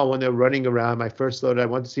point in the mall, when they're running around, my first thought, I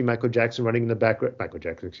want to see Michael Jackson running in the background.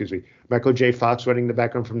 Michael J. Fox running in the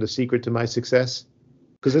background from The Secret to My Success.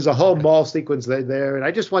 Because there's a whole mall sequence there, and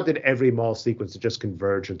I just wanted every mall sequence to just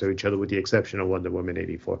converge into each other, with the exception of Wonder Woman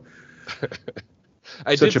 84.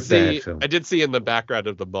 I did see in the background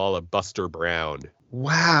of the mall a Buster Brown.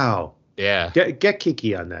 Wow. Yeah. Get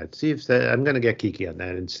Kiki on that. See if I'm going to get Kiki on that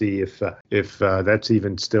and see if that's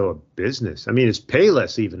even still a business. I mean, is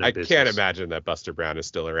Payless even a business? I can't imagine that Buster Brown is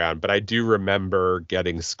still around, but I do remember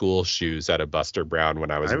getting school shoes at a Buster Brown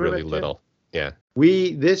when I was really little. Yeah.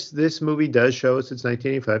 This movie does show us it's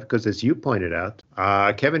 1985 because, as you pointed out,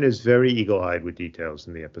 Kevin is very eagle-eyed with details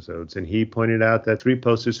in the episodes, and he pointed out that 3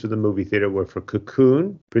 posters for the movie theater were for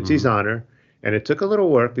Cocoon, Prizzi's Honor, and it took a little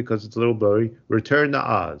work because it's a little blurry, Return to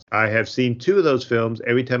Oz. I have seen 2 of those films.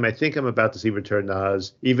 Every time I think I'm about to see Return to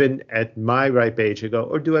Oz, even at my ripe age, I go,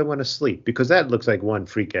 or do I want to sleep? Because that looks like one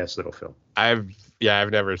freak-ass little film. I've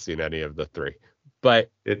never seen any of the 3. But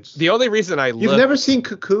It's the only reason I You've never seen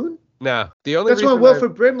Cocoon? No, the only That's why reason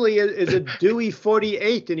Wilford Brimley is a dewy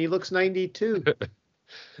 48 and he looks 92.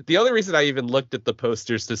 the only reason I even looked at the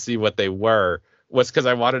posters to see what they were was because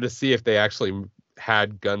I wanted to see if they actually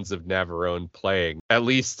had Guns of Navarone playing. At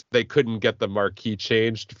least they couldn't get the marquee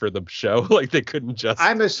changed for the show. Like they couldn't just.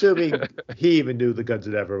 I'm assuming he even knew the Guns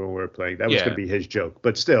of Navarone were playing. That was going to be his joke.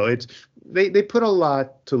 But still, it's they put a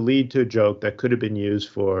lot to lead to a joke that could have been used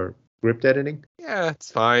for script editing. Yeah,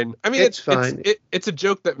 it's fine. I mean, it's fine. It's a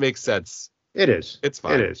joke that makes sense. It is. It's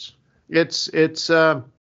fine. It is. It's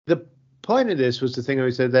the point of this was the thing I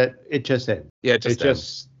always said that it just ends. Yeah, it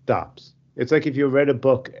just stops. It's like if you read a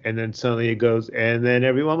book and then suddenly it goes, and then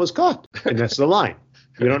everyone was caught. And that's the line.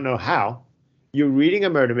 You don't know how. You're reading a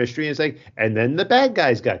murder mystery and it's like, and then the bad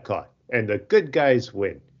guys got caught and the good guys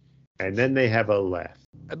win. And then they have a laugh.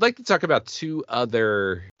 I'd like to talk about two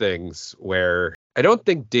other things where I don't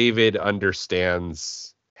think David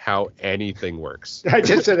understands how anything works. I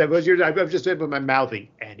just said that. I'm just saying with my mouthing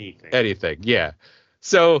anything. Anything, yeah.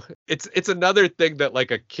 So it's another thing that like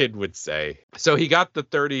a kid would say. So he got the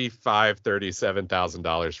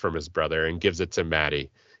 $37,000 from his brother and gives it to Maddie.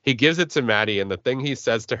 He gives it to Maddie, and the thing he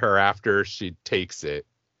says to her after she takes it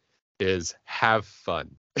is, "Have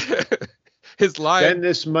fun." His line. Spend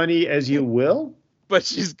this money as you will. But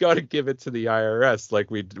she's got to give it to the IRS. Like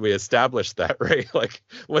we established that, right? Like,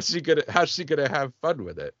 how's she gonna have fun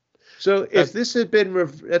with it? So if this had been,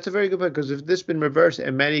 that's a very good point, because if this had been reversed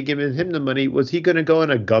and Maddie given him the money, was he going to go on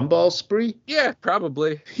a gumball spree? Yeah,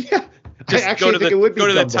 probably. Yeah. Just I actually think it would be go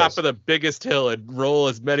to the gumballs. top of the biggest hill and roll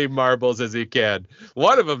as many marbles as he can.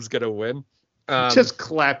 One of them's going to win. Just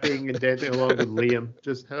clapping and dancing along with Liam.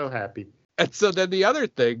 Just so happy. And so then the other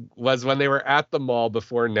thing was when they were at the mall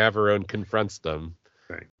before Navarone confronts them.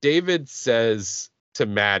 Right. David says to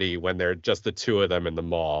Maddie when they're just the two of them in the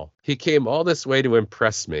mall, "He came all this way to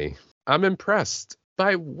impress me. I'm impressed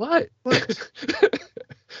by what?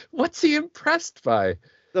 What's he impressed by?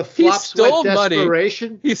 The flop stole sweat money.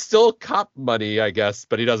 desperation. He stole cop money, I guess,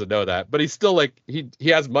 but he doesn't know that. But he's still like he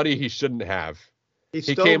has money he shouldn't have.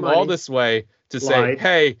 He came all this way to say,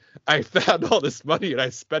 hey, I found all this money and I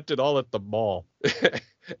spent it all at the mall."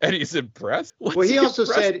 And he's impressed. What's he also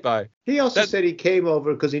said by? He also said he came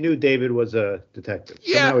over because he knew David was a detective.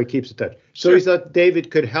 Yeah. So now he keeps in touch. So he thought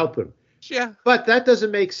David could help him. Yeah. But that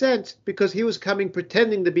doesn't make sense because he was coming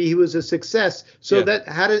pretending to be he was a success. So that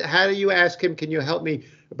how do you ask him, can you help me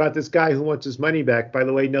about this guy who wants his money back? By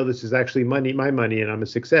the way, no, this is actually my money, and I'm a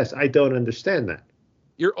success. I don't understand that.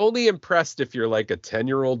 You're only impressed if you're like a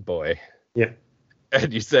 10-year-old boy. Yeah.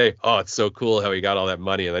 And you say, "Oh, it's so cool how he got all that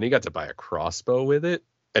money, and then he got to buy a crossbow with it,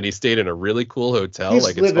 and he stayed in a really cool hotel, He's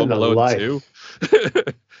like it's Home Alone life. 2."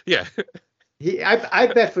 Yeah. I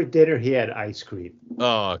bet for dinner he had ice cream.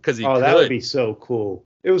 Oh, because he. Oh, could. that would be so cool.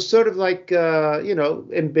 It was sort of like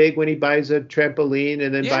in Big when he buys a trampoline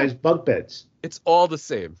and then buys bunk beds. It's all the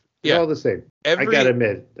same. It's all the same. I gotta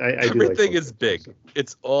admit, I everything do like is big.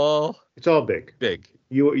 It's all big. Big.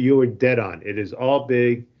 You were dead on. It is all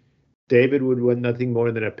big. David would want nothing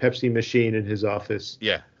more than a Pepsi machine in his office.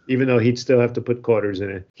 Yeah. Even though he'd still have to put quarters in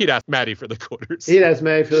it. He'd ask Maddie for the quarters. He'd have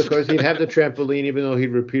the trampoline, even though he'd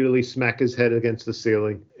repeatedly smack his head against the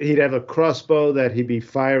ceiling. He'd have a crossbow that he'd be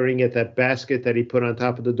firing at that basket that he put on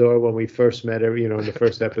top of the door when we first met her, in the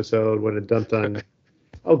first episode when it dumped on.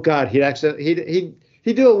 Oh God, he'd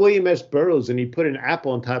do a William S. Burroughs and he'd put an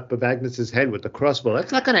apple on top of Agnes's head with the crossbow.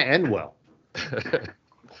 That's not going to end well.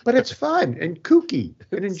 But it's fun and kooky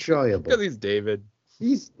and enjoyable. Because he's David.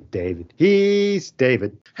 He's David.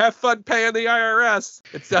 Have fun paying the IRS.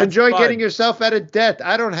 Enjoy getting yourself out of debt.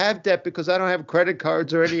 I don't have debt because I don't have credit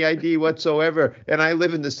cards or any ID whatsoever. And I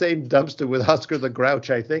live in the same dumpster with Oscar the Grouch,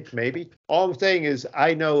 I think, maybe. All I'm saying is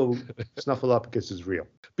I know Snuffleupagus is real.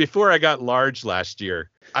 Before I got large last year,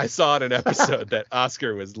 I saw in an episode that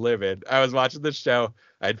Oscar was living. I was watching the show.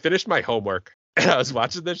 I had finished my homework. And I was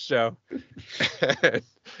watching this show.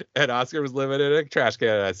 And Oscar was living in a trash can.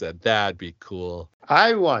 And I said, that'd be cool.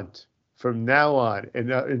 I want, from now on,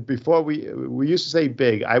 and before we used to say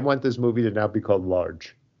big, I want this movie to now be called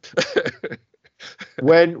Large.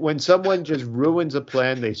 When someone just ruins a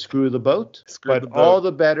plan, they screw the boat. All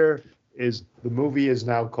the better is the movie is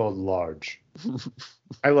now called Large.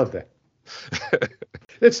 I love that.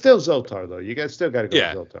 It's still Zoltar, though. You guys still got to go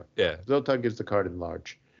with Zoltar. Yeah. Zoltar gives the card in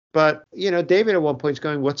Large. But, David at one point is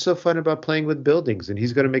going, what's so fun about playing with buildings? And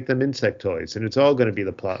he's going to make them insect toys. And it's all going to be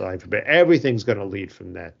the plot line for everything going to lead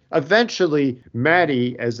from that. Eventually,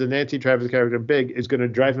 Maddie, as the Nancy Travis character Big, is going to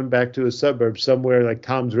drive him back to a suburb somewhere like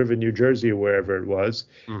Tom's River, New Jersey, or wherever it was.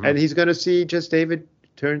 Mm-hmm. And he's going to see just David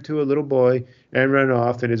turn to a little boy and run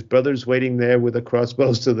off, and his brother's waiting there with a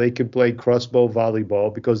crossbow so they can play crossbow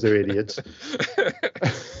volleyball because they're idiots.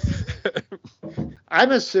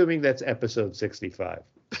 I'm assuming that's episode 65.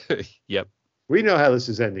 Yep. We know how this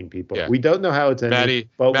is ending, people. Yeah. We don't know how it's ending,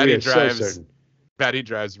 but we are so certain. Maddie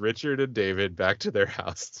drives Richard and David back to their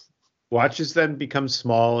house. Watches them become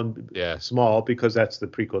small because that's the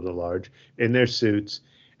prequel to Large, in their suits,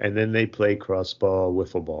 and then they play crossball,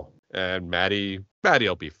 wiffle ball. And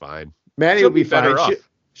Maddie'll be fine. Maddie will be fine.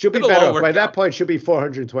 She'll be better off. By that point, she'll be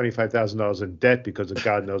 $425,000 in debt because of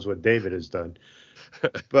God knows what David has done.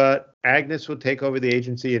 But Agnes will take over the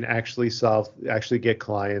agency and actually get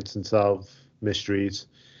clients and solve mysteries.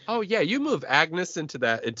 Oh yeah, you move Agnes into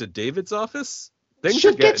David's office. Things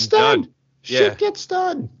Shit gets done. Yeah. Shit gets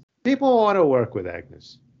done. People want to work with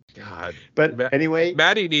Agnes. God. But anyway,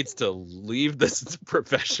 Maddie needs to leave this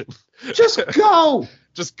profession. Just go.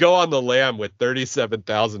 Just go on the lam with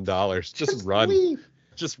 $37,000. Just run. Leave.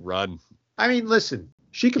 Just run. I mean, listen,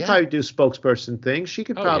 she could probably do spokesperson things. She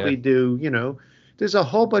could probably do, there's a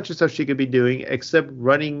whole bunch of stuff she could be doing except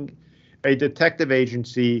running a detective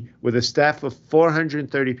agency with a staff of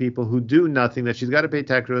 430 people who do nothing, that she's got to pay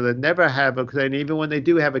tax for, that never have and even when they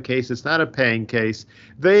do have a case, it's not a paying case.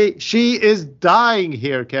 She is dying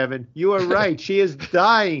here, Kevin. You are right. She is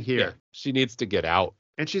dying here. Yeah, she needs to get out.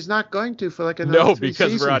 And she's not going to for like another 3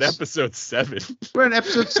 because seasons. We're on episode 7. We're on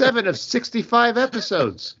episode 7 of 65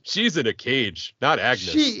 episodes. She's in a cage, not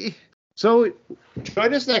Agnes. So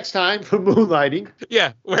join us next time for Moonlighting.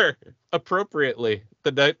 Yeah, where appropriately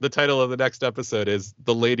the title of the next episode is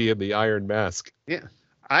The Lady in the Iron Mask. Yeah.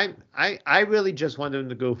 I really just want them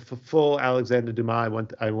to go full Alexander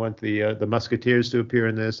Dumas. I want the Musketeers to appear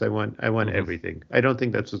in this. I want everything. I don't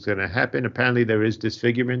think that's what's going to happen. Apparently there is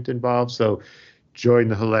disfigurement involved, so join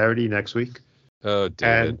the hilarity next week. Oh,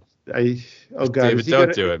 David. And God, David,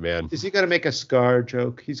 don't do it, man. Is he going to make a Scar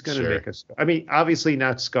joke? He's going to make a Scar. I mean, obviously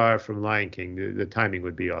not Scar from Lion King. The timing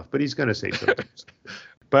would be off, but he's going to say something.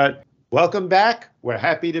 But welcome back. We're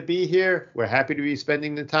happy to be here. We're happy to be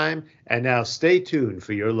spending the time. And now stay tuned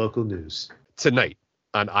for your local news. Tonight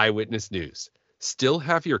on Eyewitness News. Still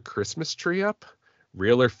have your Christmas tree up?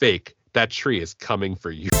 Real or fake, that tree is coming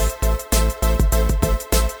for you.